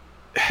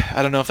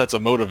don't know if that's a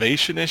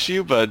motivation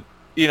issue, but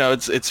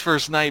it's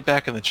first night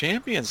back in the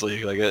Champions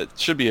League. Like it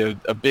should be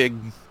a big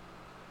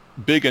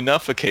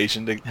enough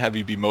occasion to have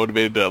you be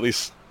motivated to at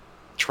least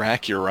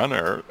track your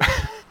runner.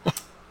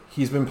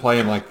 He's been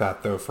playing like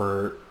that though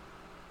for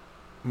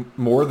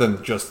more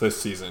than just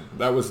this season.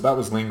 That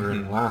was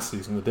lingering last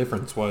season. The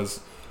difference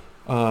was,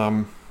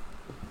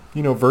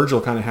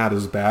 Virgil kind of had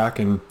his back,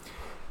 and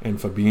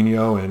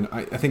Fabinho, and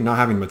I think not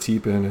having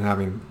Matip in and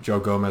having Joe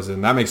Gomez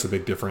in, that makes a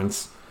big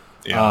difference.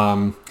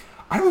 Yeah.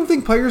 I don't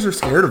think players are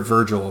scared of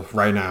Virgil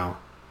right now.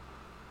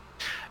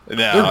 No,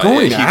 they're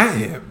going at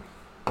him,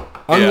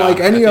 unlike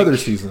any other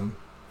season.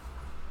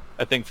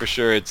 I think for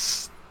sure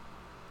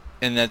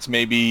and that's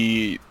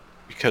maybe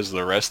because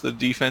the rest of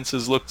the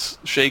defenses looked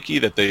shaky,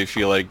 that they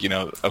feel like,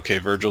 okay,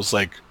 Virgil's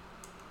like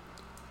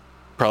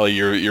probably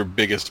your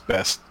biggest,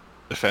 best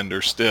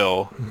defender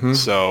still. Mm-hmm.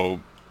 So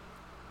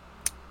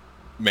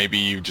maybe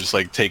you just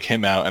like take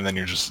him out, and then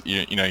you're just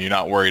you're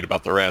not worried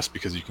about the rest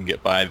because you can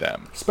get by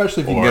them.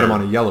 Especially if you can get him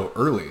on a yellow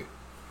early.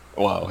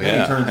 Well, then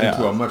he turns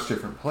into a much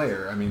different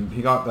player. I mean,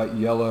 he got that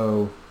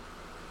yellow.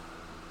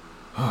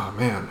 Oh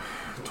man,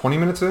 20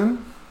 minutes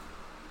in.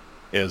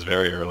 It was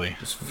very early. I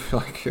just feel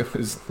like it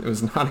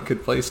was not a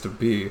good place to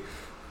be.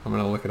 I'm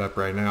gonna look it up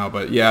right now,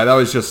 but yeah, that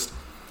was just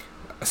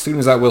as soon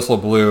as that whistle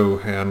blew,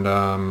 and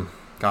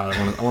God,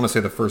 I want to say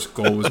the first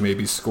goal was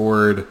maybe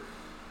scored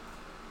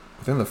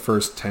within the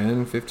first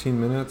 10, 15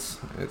 minutes.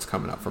 It's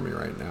coming up for me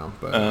right now,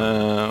 but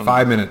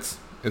 5 minutes.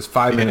 It's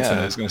 5 minutes in.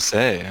 I was gonna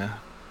say, yeah.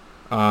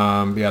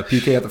 Yeah,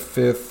 PK at the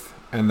 5th,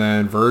 and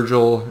then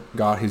Virgil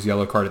got his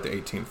yellow card at the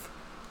 18th.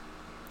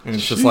 And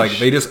it's just like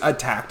they just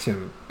attacked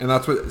him, and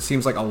that's what it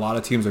seems like a lot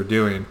of teams are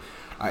doing.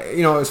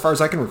 As far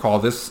as I can recall,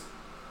 this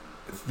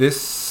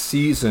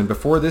season,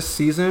 before this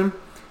season,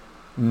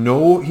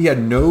 he had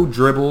no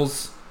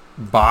dribbles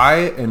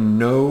by and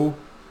no,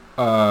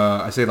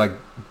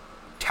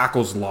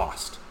 tackles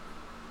lost.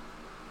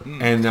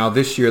 And now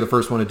this year, the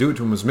first one to do it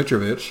to him was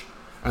Mitrovic,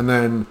 and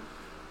then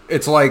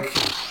it's like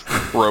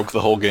broke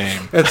the whole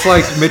game. It's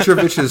like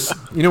Mitrovic's,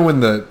 when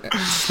the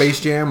Space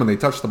Jam, when they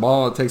touch the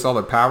ball, it takes all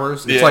their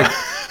powers. It's like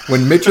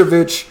when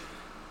Mitrovic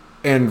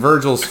and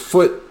Virgil's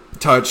foot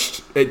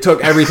touched, it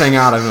took everything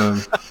out of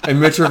him. And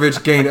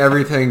Mitrovic gained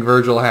everything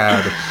Virgil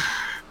had.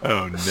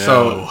 Oh, no.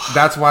 So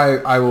that's why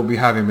I will be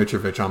having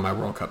Mitrovic on my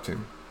World Cup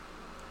team.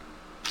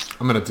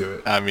 I'm going to do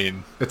it. I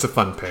mean, it's a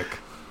fun pick.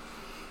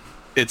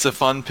 It's a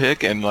fun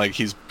pick, and like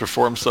he's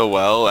performed so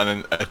well,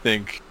 and I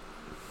think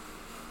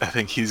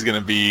he's going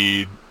to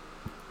be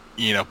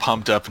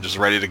pumped up and just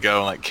ready to go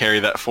and like carry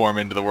that form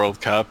into the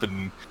World Cup.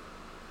 And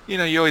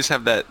you always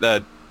have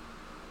that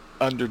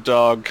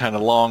underdog kind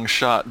of long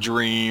shot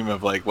dream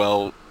of like,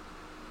 well,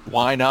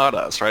 why not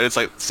us, right? It's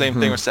like the same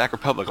thing with Sac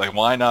Republic. Like,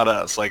 why not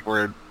us? Like,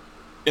 we're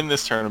in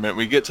this tournament,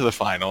 we get to the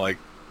final, like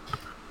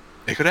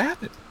it could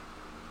happen.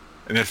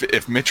 And if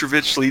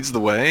Mitrovic leads the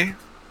way,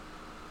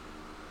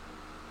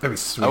 that'd be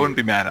sweet. I wouldn't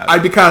be mad at it.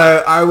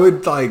 I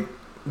would like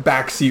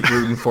backseat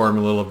rooting for him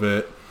a little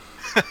bit.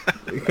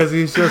 Because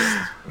he's just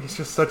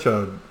such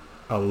a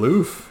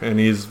aloof, and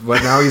he's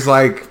like he's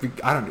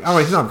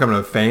not becoming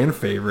a fan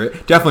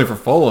favorite, definitely for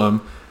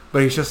Fulham,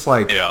 but he's just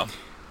like, I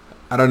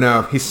don't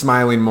know, he's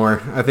smiling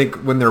more. I think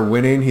when they're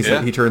winning, he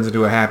turns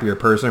into a happier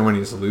person. When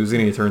he's losing,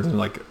 he turns into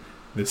like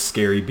this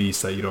scary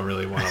beast that you don't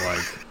really want to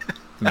like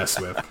mess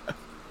with.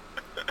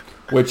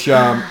 Which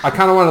I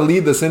kind of want to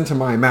lead this into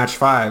my match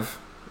 5.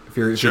 If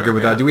you're good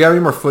with that. Do we have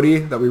any more footy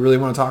that we really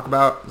want to talk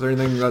about? Is there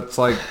anything that's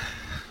like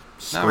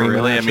not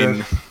really? I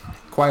mean,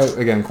 quiet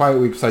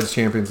week besides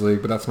Champions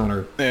League, but that's not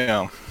our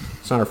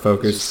it's not our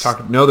focus.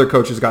 No other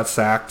coaches got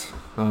sacked.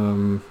 I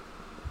mean,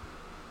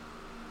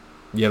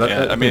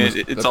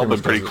 it's all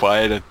been pretty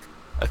quiet.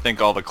 I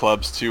think all the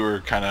clubs too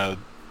are kind of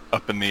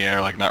up in the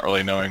air, like not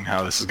really knowing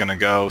how this is going to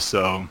go.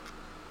 So,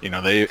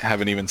 they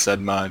haven't even said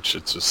much.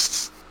 It's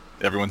just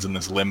everyone's in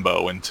this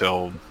limbo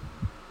until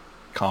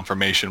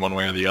confirmation one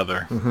way or the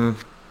other. Mm-hmm.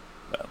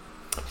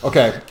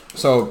 Okay,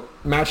 so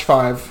match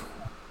 5.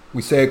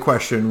 We say a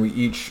question. We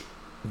each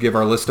give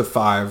our list of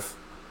 5.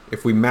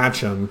 If we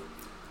match them,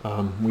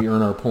 we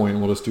earn our point,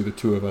 and we'll just do the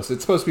 2 of us.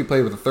 It's supposed to be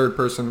played with a third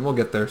person. We'll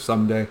get there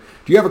someday.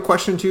 Do you have a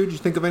question, too? Did you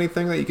think of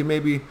anything that you can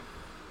maybe...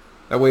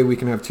 That way we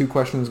can have 2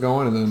 questions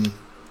going, and then...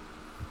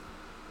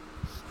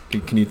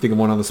 Can you think of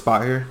one on the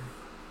spot here?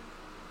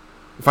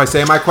 If I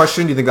say my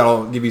question, do you think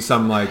that'll give you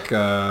some, like...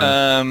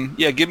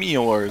 Yeah, give me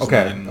yours.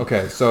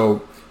 Okay.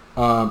 So,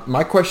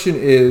 my question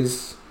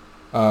is...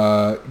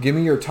 give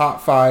me your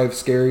top 5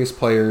 scariest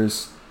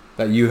players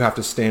that you have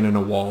to stand in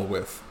a wall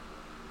with.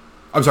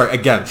 I'm sorry,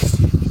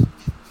 against.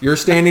 You're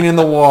standing in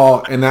the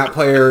wall, and that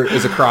player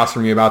is across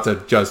from you about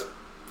to just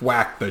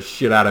whack the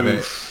shit out of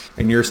it,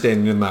 and you're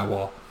standing in that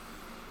wall.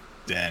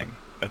 Dang,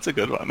 that's a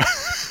good one.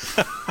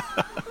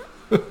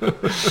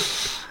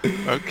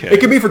 Okay.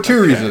 It could be for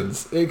 2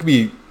 reasons. It could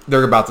be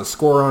they're about to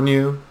score on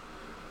you.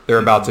 They're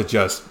about to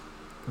just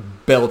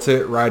belt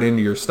it right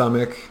into your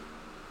stomach.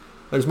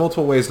 There's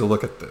multiple ways to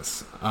look at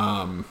this.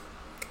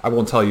 I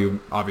won't tell you,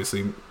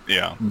 obviously,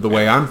 the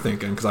way I'm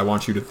thinking, because I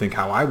want you to think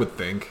how I would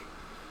think.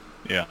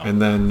 Yeah.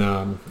 And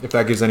then if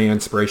that gives any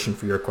inspiration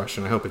for your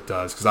question, I hope it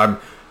does. Because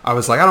I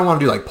was like, I don't want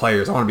to do like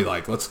players. I want to be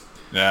like, let's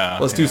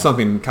do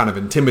something kind of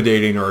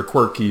intimidating or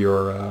quirky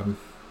or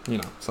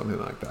something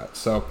like that.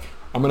 So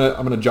I'm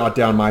gonna jot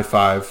down my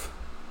 5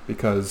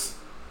 because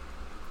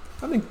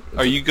I think.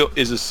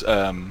 Is this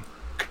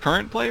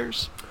current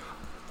players?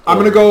 I'm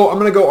gonna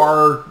go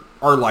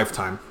our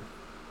lifetime.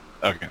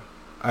 Okay.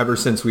 Ever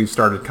since we've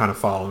started kind of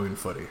following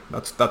footy,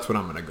 that's what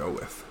I'm gonna go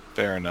with.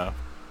 Fair enough.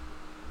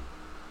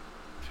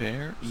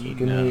 Give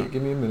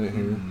me a minute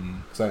here,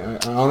 because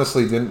I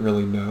honestly didn't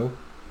really know.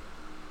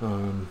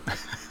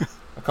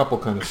 A couple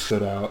kind of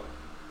stood out.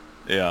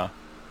 Yeah.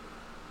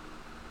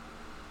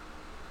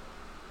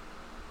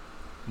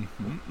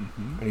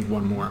 I need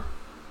one more.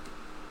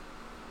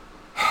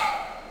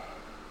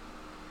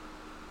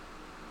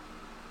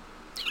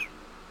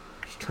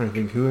 trying to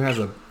think who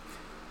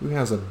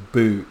has a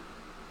boot.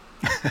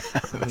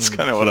 That's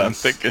kind of what I'm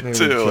thinking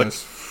too. Would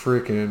just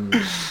freaking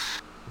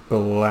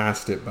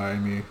blast it by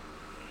me.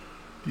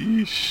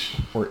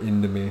 Yeesh. Or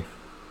into me.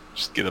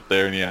 Just get up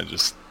there and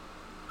just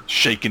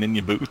shaking in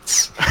your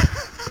boots.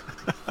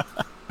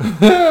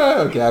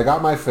 Okay, I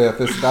got my fifth.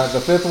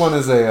 The fifth one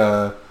is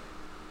a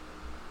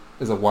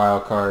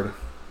wild card.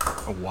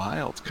 A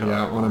wild card.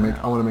 Yeah, I want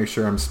to make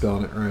sure I'm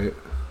spelling it right.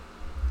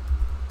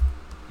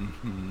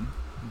 Mm-hmm.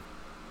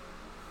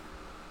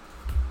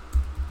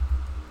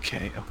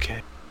 Okay.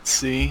 Let's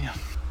see.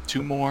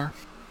 2 more.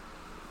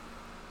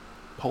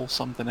 Pull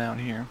something out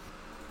here.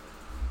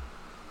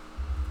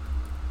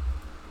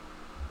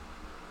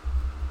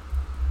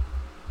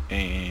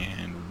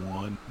 And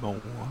 1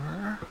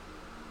 more.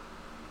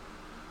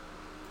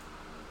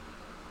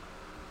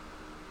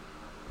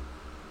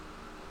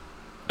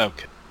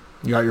 Okay.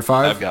 You got your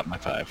 5? I've got my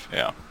 5,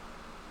 yeah.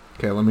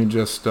 Okay, let me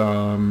just,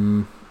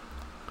 okay,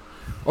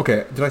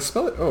 did I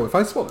spell it? Oh, if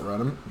I spelled it right,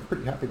 I'm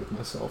pretty happy with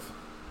myself.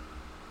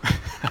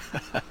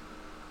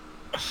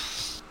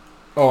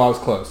 Oh, I was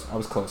close.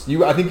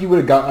 I think you would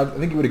have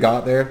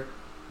got there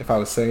if I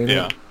was saying it.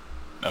 Yeah.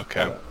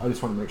 Okay. I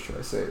just want to make sure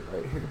I say it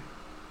right here.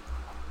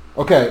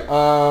 Okay,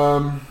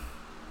 I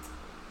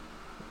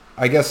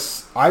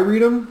guess I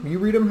read them, you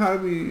read them, how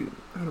do we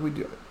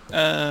do it?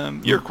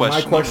 Your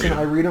question. My question,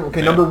 I read them.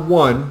 Okay, Number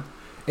 1.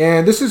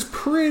 And this is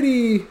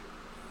pretty...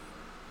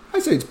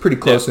 I'd say it's pretty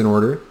close in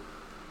order.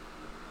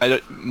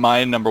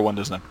 My number 1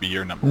 doesn't have to be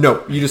your number 1.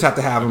 No, you just have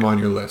to have them on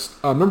your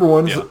list. Number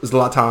 1 is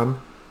Zlatan.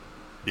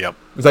 Yep.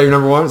 Is that your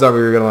number 1? Is that what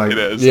you're going to like? It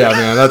is. Yeah,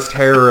 man, that's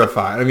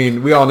terrifying. I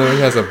mean, we all know he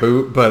has a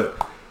boot, but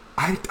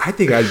I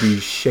think I'd be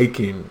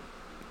shaking.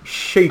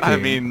 I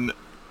mean,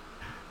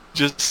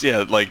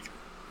 like,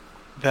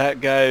 that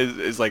guy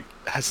is like,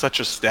 has such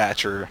a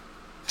stature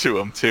to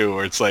him, too,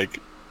 where it's like,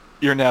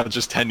 you're now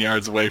just 10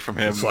 yards away from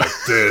him. It's like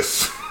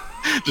this.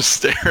 Just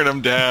staring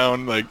him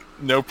down, like,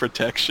 no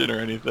protection or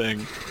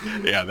anything.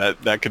 Yeah,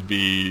 that could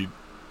be...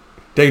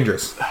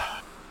 dangerous.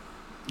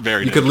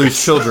 Very You dangerous. could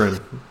lose children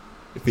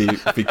if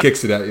he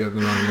kicks it at you in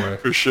the wrong way.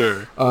 For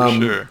sure.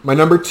 My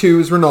number 2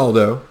 is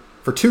Ronaldo,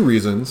 for 2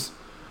 reasons.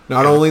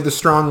 Not only the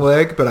strong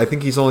leg, but I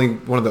think he's only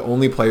one of the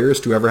only players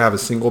to ever have a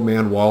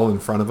single-man wall in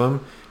front of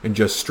him and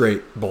just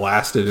straight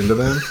blast it into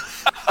them.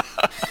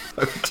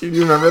 Do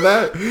you remember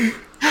that?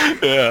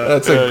 Yeah,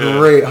 that's a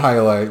great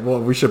highlight.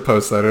 Well, we should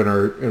post that in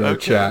our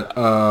chat.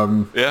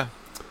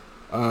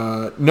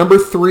 Number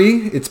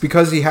 3, it's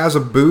because he has a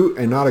boot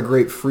and not a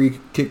great free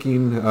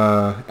kicking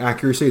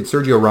accuracy. It's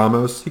Sergio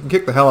Ramos. He can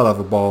kick the hell out of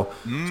a ball,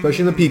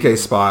 especially in the PK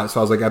spot. So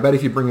I was like, I bet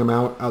if you bring him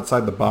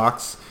outside the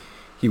box,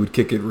 he would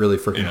kick it really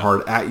freaking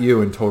hard at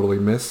you and totally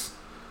miss.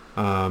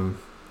 I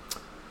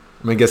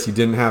guess you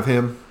didn't have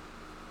him.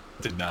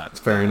 Did not. It's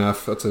fair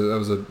enough. That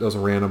was a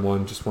random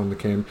one, just one that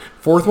came.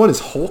 4th one is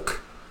Hulk.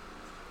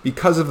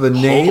 Because of the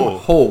name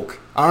Hulk.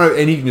 I don't know,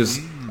 and you can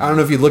just I don't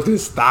know if you looked at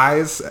his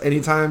thighs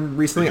anytime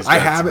recently. I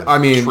haven't. I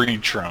mean, tree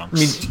trunks. I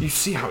mean, you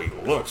see how he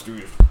looks,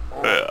 dude.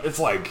 It's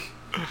like,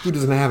 who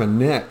doesn't have a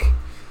neck?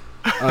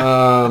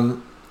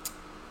 And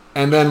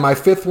then my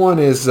 5th one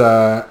is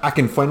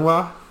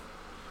Akinfenwa.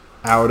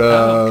 Out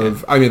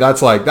of, I mean,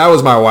 that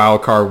was my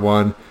wild card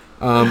one.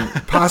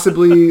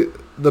 Possibly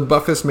the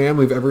buffest man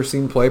we've ever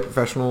seen play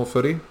professional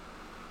footy.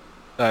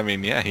 I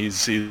mean, yeah,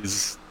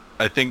 he's.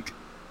 I think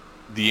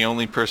the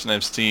only person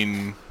I've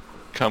seen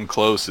come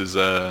close is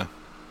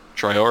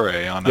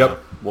Traore on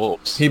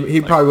Wolves.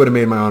 He probably would have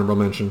made my honorable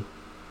mention.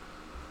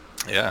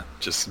 Yeah,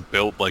 just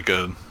built like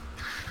a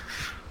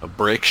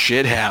brick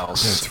shit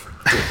house. That's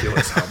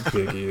ridiculous how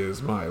big he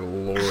is. My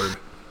lord.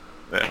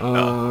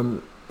 Yeah,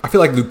 I feel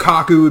like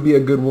Lukaku would be a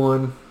good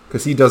one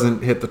because he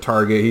doesn't hit the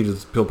target.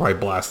 He'll probably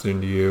blast it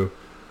into you.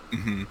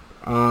 Mm-hmm.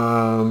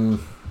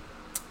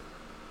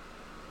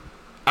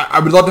 I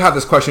would love to have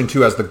this question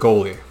too as the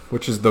goalie,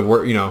 which is the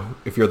word,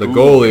 if you're the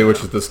goalie, which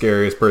is the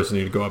scariest person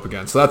you'd go up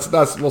against. So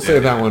that's we'll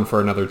save that one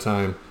for another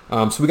time.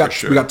 So we got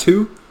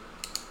 2.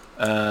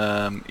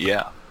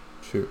 Yeah.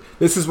 Shoot.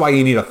 This is why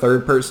you need a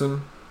third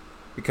person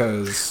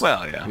because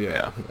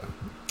yeah.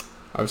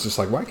 I was just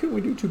like, why couldn't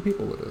we do 2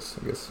 people with this?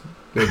 I guess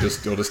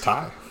they'll just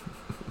tie.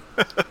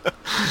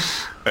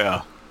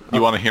 Yeah.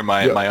 You want to hear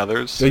my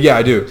others? Yeah,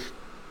 I do.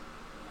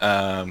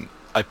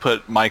 I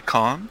put Mike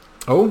Kong.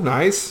 Oh,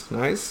 nice.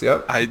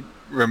 Yep. I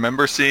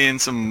remember seeing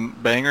some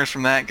bangers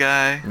from that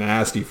guy.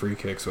 Nasty free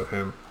kicks with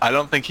him. I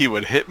don't think he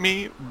would hit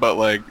me, but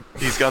like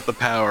he's got the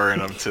power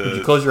in him to, Would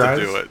you close your eyes?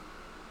 do it.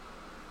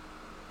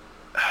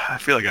 I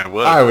feel like I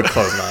would. I would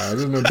close my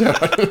eyes. No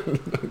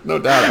doubt. No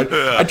doubt.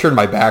 I'd turn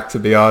my back, to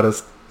be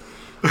honest.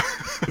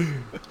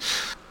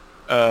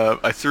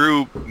 I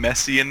threw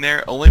Messi in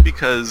there only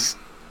because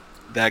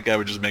that guy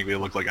would just make me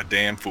look like a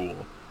damn fool.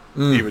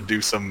 He would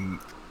do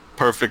some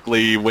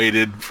perfectly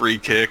weighted free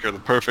kick or the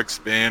perfect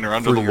spin or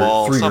under the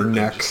wall. Through something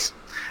your neck.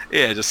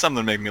 Just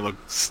something to make me look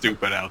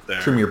stupid out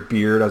there. Trim your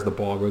beard as the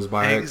ball goes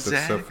by. Exactly.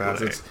 It's so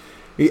fast.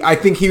 I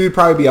think he would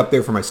probably be up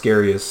there for my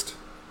scariest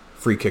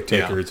free kick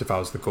takers if I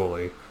was the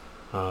goalie.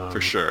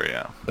 For sure,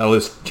 yeah. That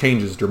list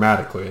changes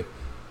dramatically.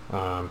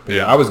 But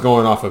yeah, I was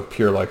going off of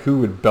pure like who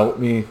would belt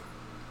me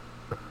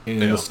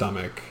in Yeah. the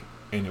stomach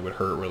and it would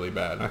hurt really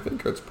bad. And I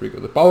think that's pretty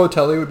good.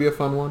 Balotelli would be a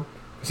fun one.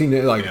 'Cause he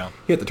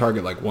hit the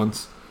target like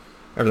once.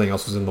 Everything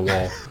else was in the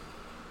wall.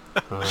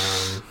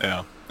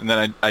 Yeah. And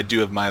then I do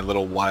have my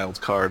little wild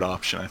card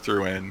option I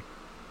threw in.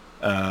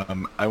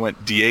 I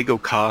went Diego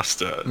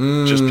Costa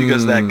just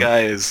because that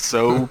guy is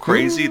so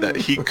crazy that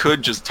he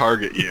could just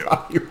target you.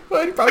 He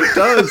probably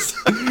does.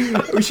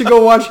 We should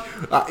go watch.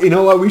 You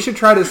know what? We should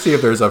try to see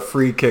if there's a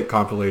free kick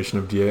compilation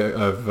of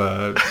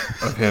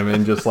him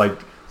and just like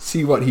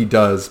see what he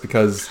does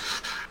because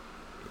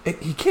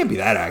he can't be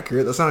that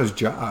accurate. That's not his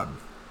job.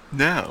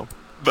 No.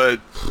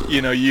 But,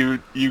 you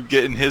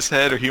get in his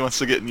head or he wants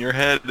to get in your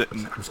head.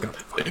 And I'm just gonna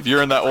if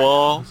you're in that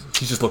wall...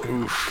 He's just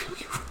looking.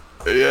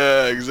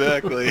 Yeah,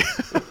 exactly.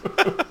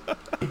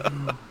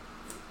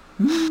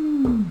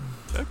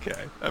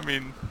 Okay. I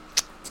mean,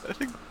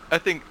 I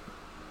think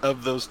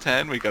of those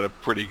 10, we got a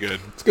pretty good...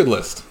 It's a good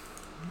list.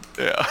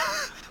 Yeah.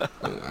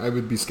 I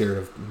would be scared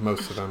of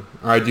most of them.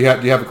 All right, do you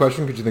have a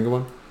question? Could you think of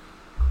one?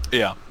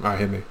 Yeah. All right,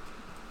 hit me.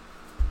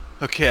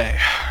 Okay.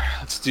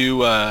 Let's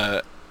do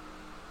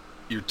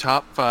your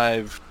top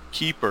 5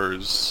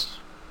 keepers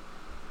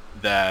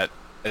that,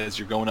 as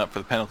you're going up for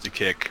the penalty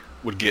kick,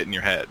 would get in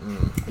your head.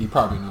 You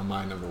probably know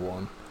my number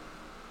 1.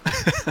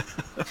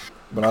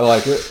 But I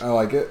like it.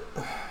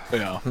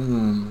 Yeah.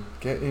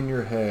 Get in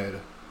your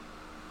head.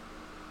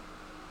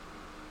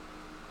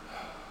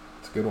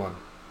 It's a good one.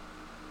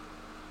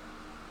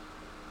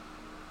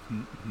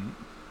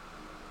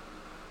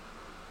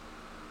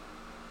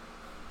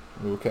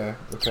 Okay.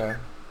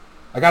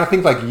 I gotta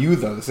think like you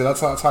though. See,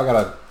 that's how I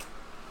gotta.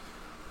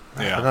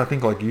 Yeah. I gotta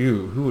think like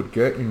you. Who would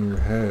get in your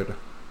head?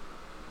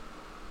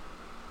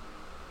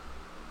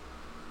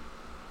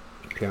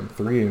 Okay, I'm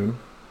 3 in.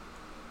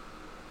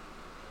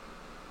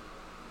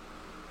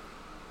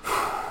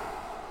 I'm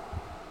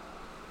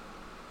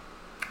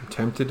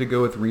tempted to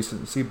go with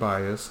recency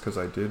bias because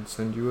I did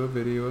send you a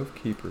video of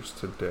keepers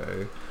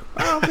today.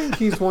 I don't think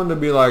he's one to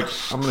be like,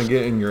 I'm gonna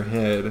get in your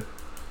head.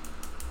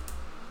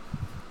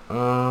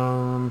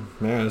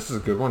 Man, this is a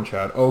good one,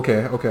 Chad.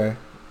 Okay.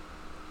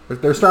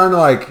 They're starting to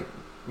like,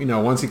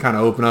 once you kind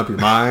of open up your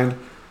mind,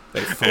 they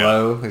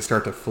flow. They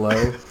start to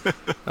flow.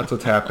 That's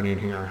what's happening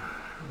here.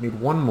 I need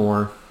one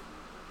more.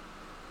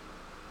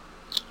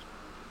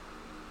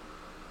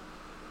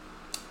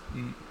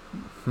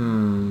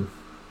 I'm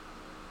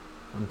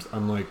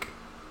like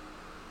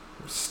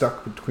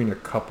stuck between a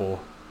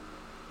couple.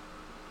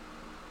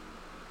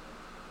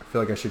 I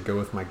feel like I should go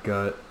with my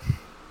gut.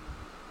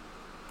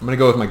 I'm gonna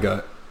go with my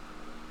gut.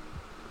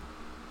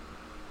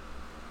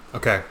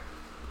 Okay,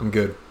 I'm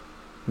good.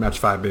 Match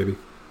 5, baby.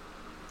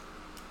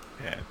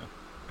 Yeah,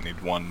 I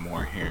need one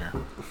more here.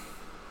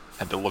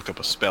 Had to look up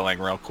a spelling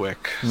real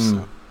quick.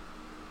 So.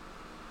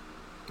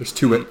 There's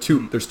two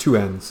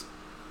ends.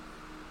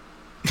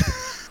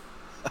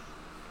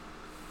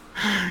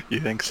 You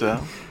think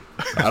so?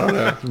 I don't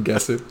know. I'm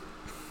guessing.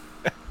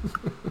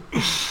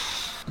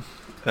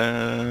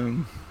 I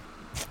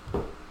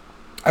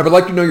would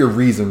like to know your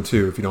reason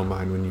too, if you don't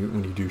mind,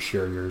 when you do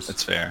share yours.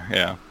 That's fair.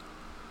 Yeah.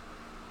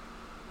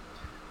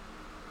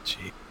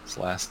 Gee, this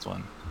last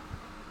one.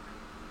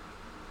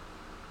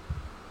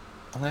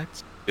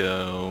 Let's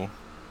go.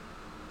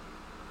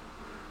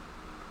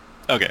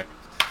 Okay.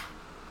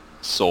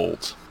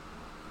 Sold.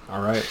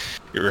 All right.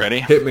 You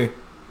ready? Hit me.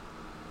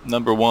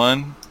 Number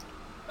 1,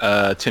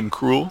 Tim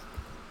Krul.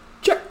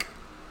 Check.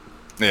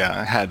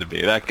 Yeah, it had to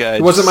be. That guy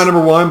He wasn't my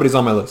number 1, but he's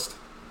on my list.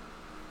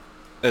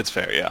 That's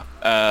fair, yeah.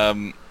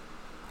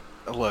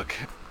 Look,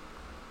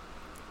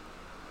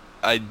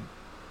 I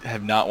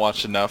have not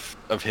watched enough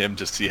of him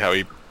to see how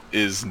he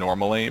is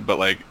normally, but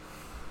like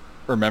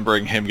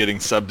remembering him getting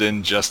subbed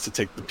in just to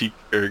take the peak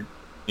or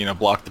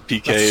block the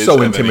PKs. That's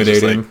so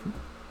intimidating.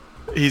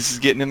 He's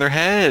getting in their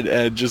head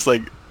and just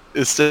like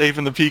is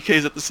saving the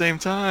PKs at the same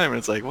time, and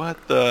it's like, what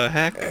the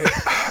heck?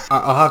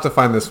 I'll have to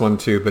find this one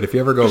too. But if you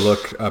ever go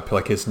look up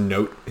like his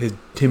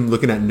Tim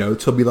looking at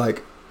notes, he'll be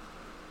like,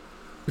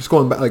 just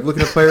going back, like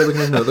looking at player,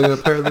 looking at notes, looking at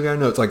player, looking at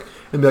notes, like,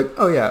 and be like,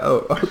 oh yeah,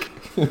 oh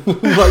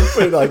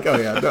okay, like oh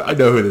yeah, I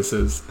know who this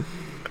is.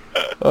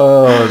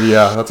 Oh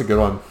yeah, that's a good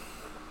one.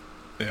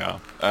 Yeah,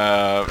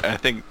 I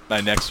think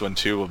my next one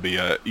too will be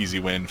a easy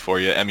win for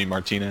you, Emi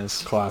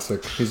Martinez.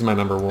 Classic. He's my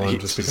number 1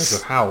 just because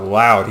of how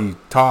loud he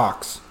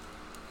talks.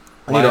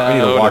 I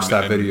need to watch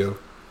that video.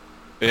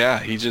 Yeah,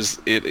 he's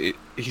just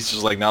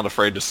like not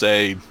afraid to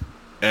say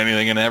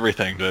anything and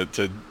everything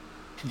to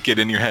get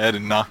in your head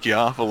and knock you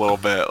off a little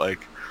bit.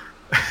 Like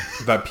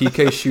that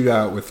PK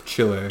shootout with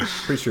Chile.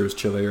 Pretty sure it was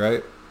Chile,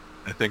 right?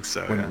 I think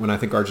so. When I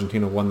think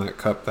Argentina won that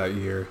cup that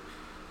year,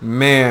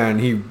 man,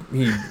 he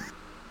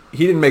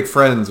didn't make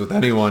friends with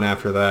anyone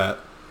after that.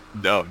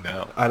 No.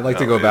 I'd like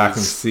to go back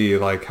and see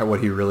like what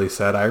he really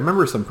said. I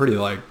remember some pretty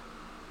like,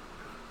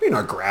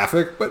 not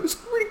graphic, but it was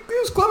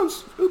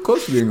close. It was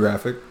close to being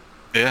graphic.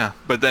 Yeah,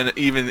 but then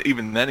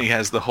even then he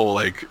has the whole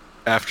like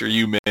after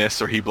you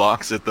miss or he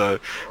blocks it, the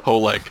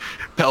whole like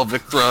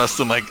pelvic thrust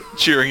and like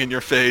cheering in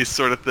your face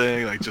sort of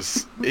thing. Like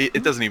just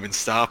it doesn't even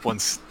stop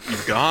once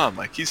you've gone.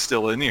 Like he's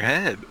still in your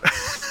head.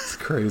 It's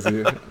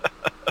crazy.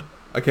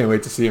 I can't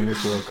wait to see him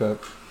this World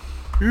Cup.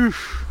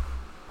 Oof.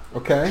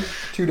 Okay,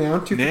 2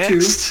 down, 2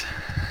 Next, for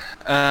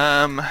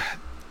 2.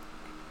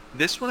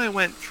 this one I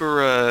went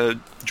for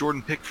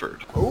Jordan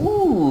Pickford.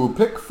 Ooh,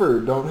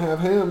 Pickford, don't have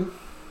him.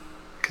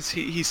 Because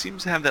he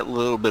seems to have that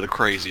little bit of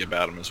crazy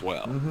about him as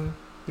well. Mm-hmm.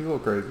 He's a little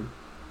crazy.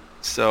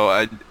 So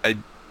I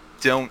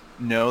don't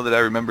know that I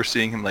remember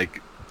seeing him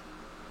like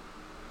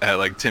at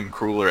like Tim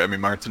Krul or Emi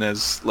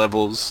Martinez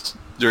levels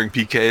during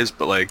PKs,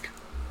 but like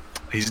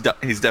he's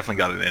definitely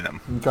got it in him.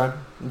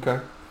 Okay.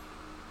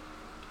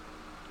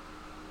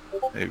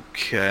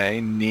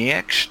 Okay,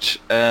 next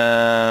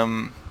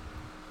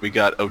we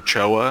got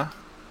Ochoa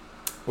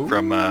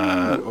from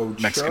Ochoa.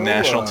 Mexican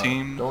national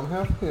team. Don't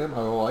have him.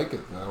 I like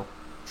it though.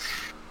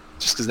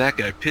 Just because that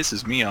guy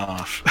pisses me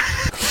off.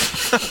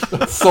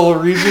 Sole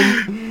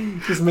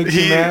reason just makes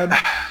you mad.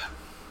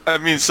 I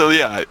mean, so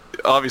yeah,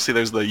 obviously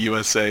there's the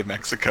USA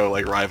Mexico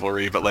like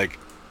rivalry, but like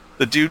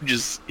the dude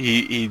just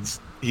he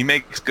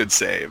makes good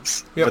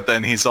saves, yep. But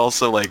then he's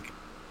also like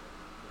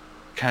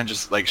kind of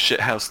just like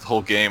shithouse the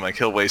whole game. Like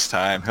he'll waste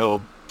time,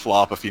 he'll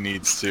flop if he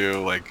needs to.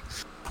 Like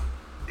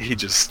he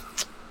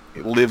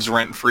lives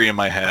rent free in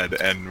my head,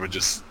 and would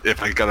just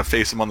if I gotta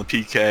face him on the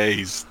PK,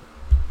 he's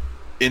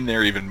in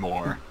there even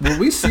more. Will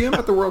we see him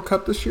at the World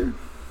Cup this year?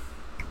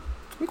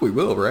 I think we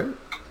will, right?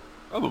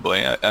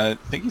 Probably. I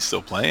think he's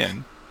still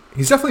playing.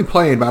 He's definitely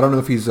playing, but I don't know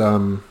if he's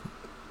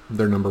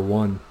their number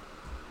one.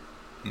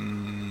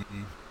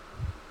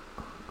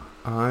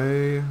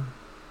 I've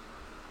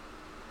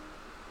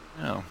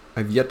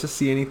yet to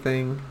see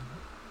anything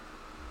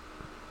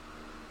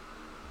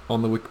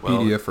on the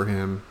Wikipedia for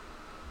him.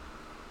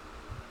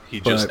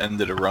 He just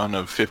ended a run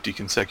of 50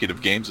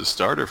 consecutive games as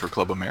starter for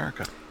Club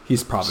America.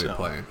 He's probably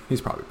playing.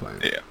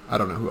 Yeah. I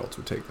don't know who else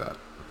would take that.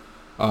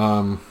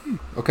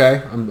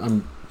 Okay,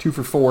 I'm 2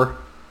 for 4.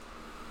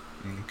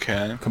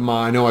 Okay. Come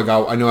on, I know I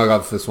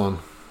got this one.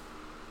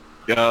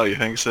 Oh, you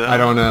think so? I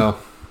don't know.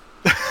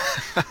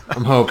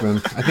 I'm hoping.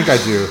 I think I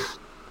do.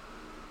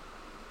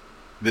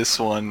 This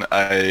one,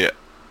 I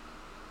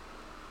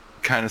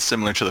kind of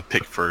similar to the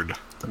Pickford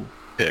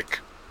pick.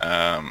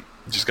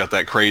 Just got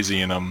that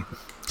crazy in him.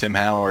 Tim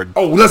Howard.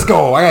 Oh, let's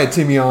go! I got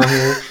Timmy on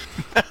here.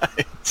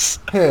 Nice.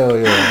 Hell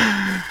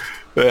yeah.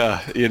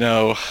 Yeah, you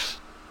know,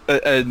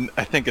 and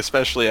I think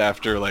especially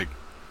after like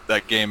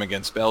that game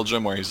against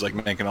Belgium where he's like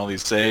making all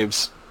these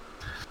saves.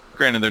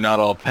 Granted, they're not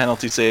all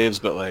penalty saves,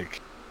 but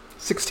like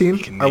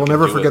 16. I will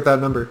never forget that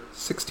number.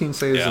 16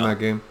 saves in that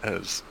game. That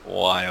was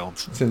wild.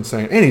 It's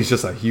insane, and he's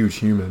just a huge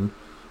human.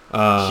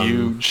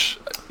 Huge.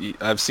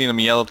 I've seen him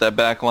yell at that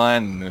back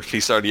line, and if he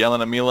started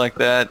yelling at me like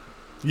that,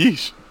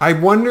 yeesh. I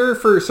wonder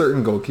for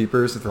certain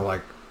goalkeepers if they're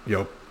like,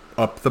 yo,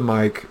 up the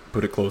mic,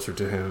 put it closer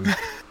to him.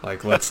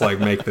 Like, let's like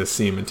make this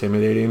seem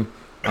intimidating.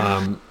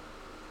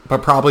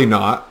 But probably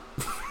not.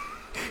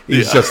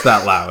 He's just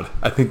that loud.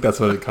 I think that's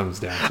what it comes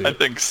down to. I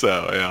think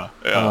so,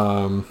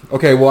 yeah.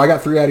 Okay, well, I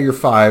got 3 out of your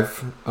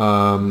 5.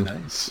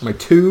 Nice. My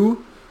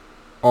 2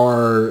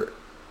 are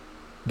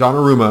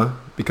Donnarumma,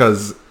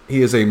 because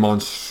he is a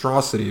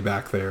monstrosity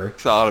back there.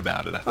 Thought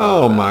about it.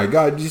 My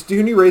God. Just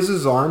when he raises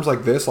his arms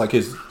like this, like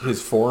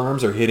his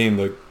forearms are hitting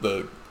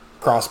the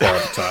crossbar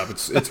at the top.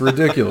 It's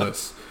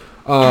ridiculous.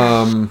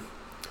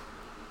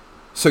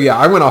 So yeah,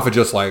 I went off of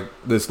just like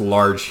this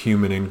large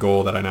human in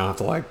goal that I now have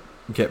to like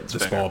get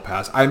this ball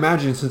past. I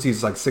imagine since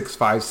he's like 6'5",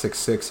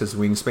 6'6", his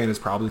wingspan is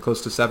probably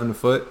close to 7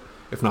 foot,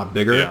 if not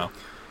bigger. Yeah.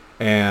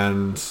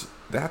 And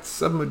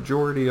that's a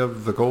majority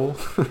of the goal.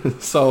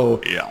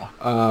 So yeah.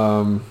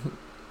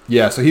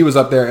 So he was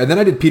up there. And then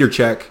I did Peter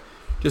Cech,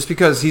 just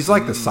because he's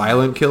like the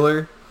silent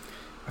killer.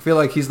 I feel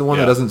like he's the one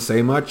that doesn't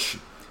say much,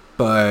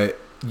 but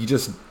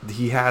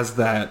he has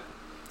that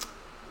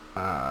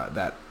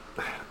that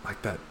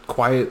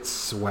quiet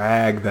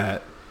swag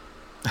that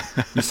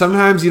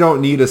sometimes you don't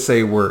need to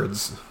say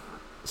words.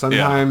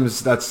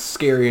 Sometimes that's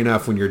scary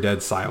enough when you're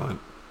dead silent.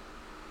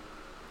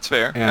 It's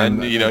fair.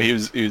 And you know, he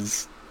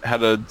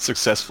had a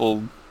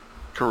successful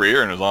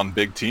career and was on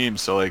big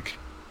teams, so like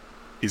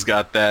he's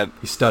got that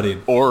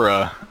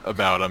aura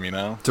about him, you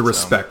know. It's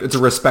a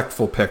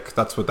respectful pick.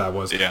 That's what that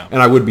was. Yeah.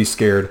 And I would be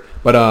scared.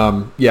 But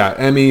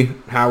Emmy,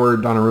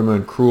 Howard, Donnarumma,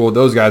 and Krul,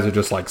 those guys are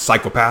just like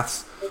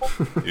psychopaths.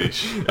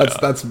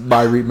 That's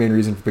my main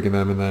reason for picking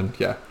them. And then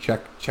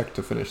check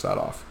to finish that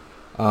off.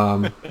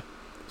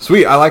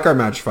 Sweet. I like our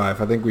match 5.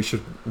 I think we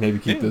should maybe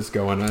keep this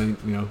going.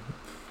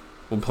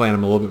 We'll plan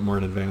them a little bit more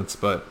in advance,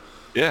 but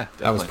yeah,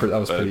 definitely. that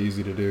was pretty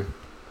easy to do.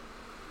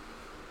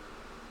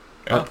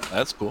 Yeah,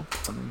 that's cool.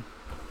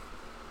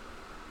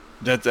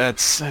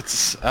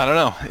 That's I don't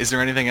know. Is there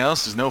anything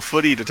else? There's no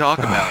footy to talk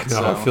about. No,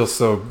 so. It feels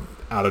so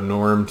out of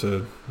norm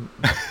to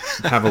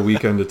have a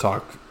weekend to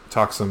talk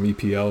some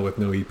EPL with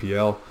no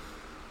EPL.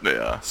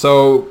 Yeah.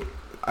 So,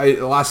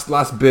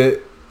 last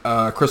bit,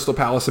 Crystal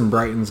Palace and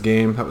Brighton's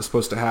game that was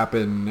supposed to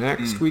happen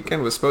next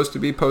weekend was supposed to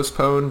be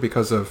postponed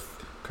because of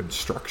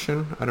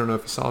construction. I don't know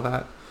if you saw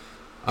that.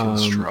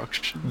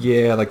 Construction.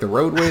 Yeah, like the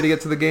roadway to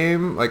get to the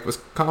game like was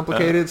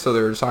complicated, so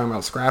they were talking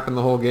about scrapping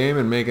the whole game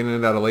and making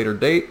it at a later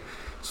date.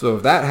 So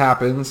if that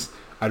happens,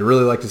 I'd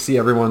really like to see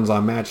everyone's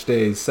on match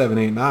days 7,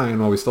 8, 9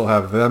 while we still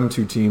have them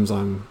two teams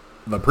on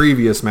the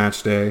previous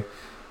match day.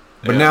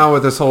 But now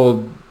with this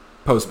whole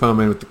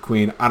postponement with the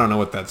Queen, I don't know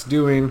what that's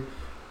doing.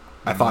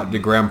 I thought,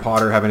 did Graham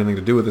Potter have anything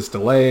to do with this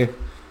delay?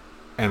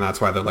 And that's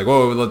why they're like,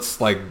 "Whoa, let's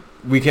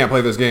we can't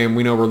play this game.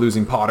 We know we're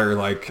losing Potter.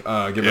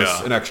 Give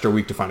us an extra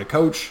week to find a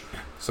coach."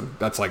 So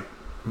that's like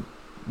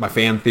my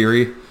fan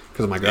theory,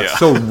 because I'm like, that's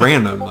so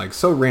random. Like,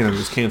 so random,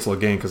 just cancel a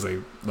game because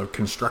the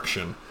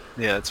construction.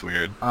 Yeah, that's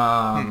weird.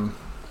 So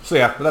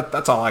yeah,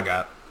 that's all I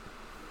got.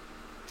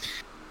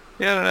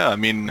 Yeah, I don't know. I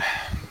mean,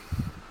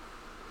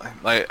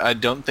 I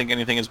don't think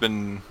anything has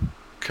been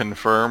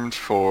confirmed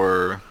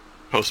for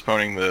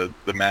postponing the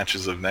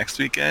matches of next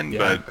weekend. Yeah,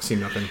 but I've seen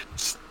nothing.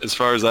 As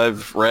far as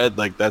I've read,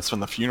 that's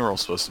when the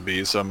funeral's supposed to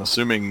be. So I'm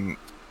assuming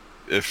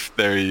if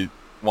they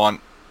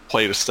want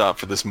play to stop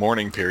for this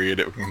mourning period,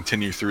 it will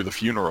continue through the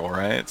funeral,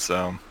 right?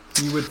 So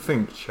you would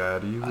think,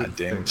 Chad. You would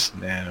think.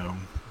 No.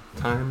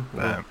 No. Time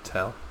will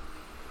tell.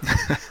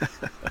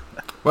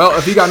 Well,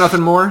 if you got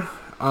nothing more,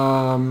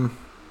 no,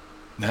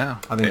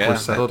 I think we're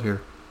settled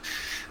here.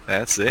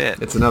 That's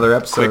it. It's another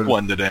episode. Quick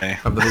one today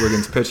of the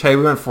Hooligans Pitch. Hey,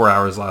 we went 4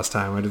 hours last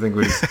time. I do think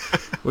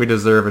we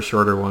deserve a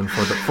shorter one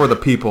for the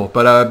people.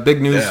 But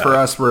big news for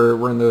us.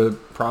 We're in the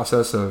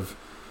process of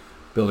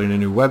building a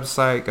new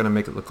website. Going to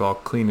make it look all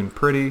clean and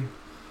pretty.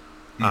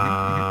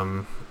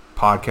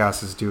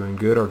 Podcast is doing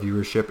good. Our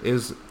viewership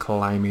is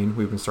climbing.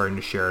 We've been starting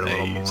to share it a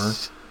little more.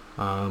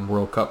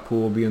 World Cup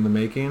pool will be in the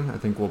making. I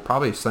think we'll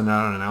probably send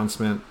out an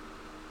announcement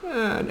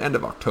end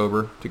of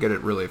October to get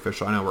it really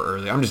official. I know we're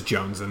early. I'm just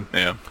jonesing.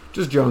 Yeah.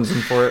 Just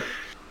jonesing for it.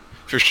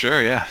 For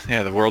sure, yeah.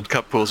 Yeah, the World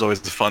Cup pool is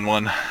always the fun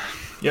one.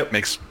 Yep.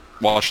 Makes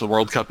watch the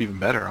World Cup even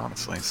better,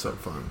 honestly. It's so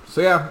fun. So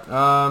yeah,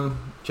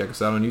 check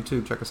us out on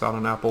YouTube. Check us out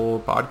on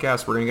Apple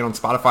Podcasts. We're going to get on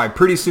Spotify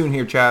pretty soon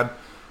here, Chad.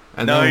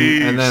 And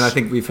then I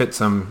think we've hit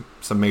some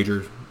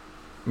major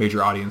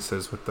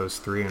audiences with those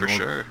three. And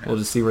we'll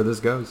just see where this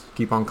goes.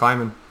 Keep on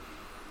climbing.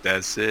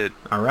 That's it.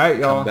 All right,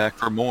 y'all. Come back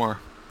for more.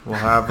 We'll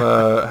have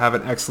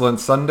an excellent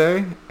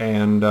Sunday,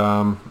 and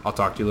I'll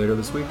talk to you later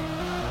this week.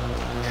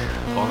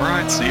 All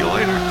right. See you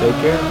later. Take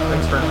care.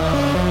 Thanks, friend.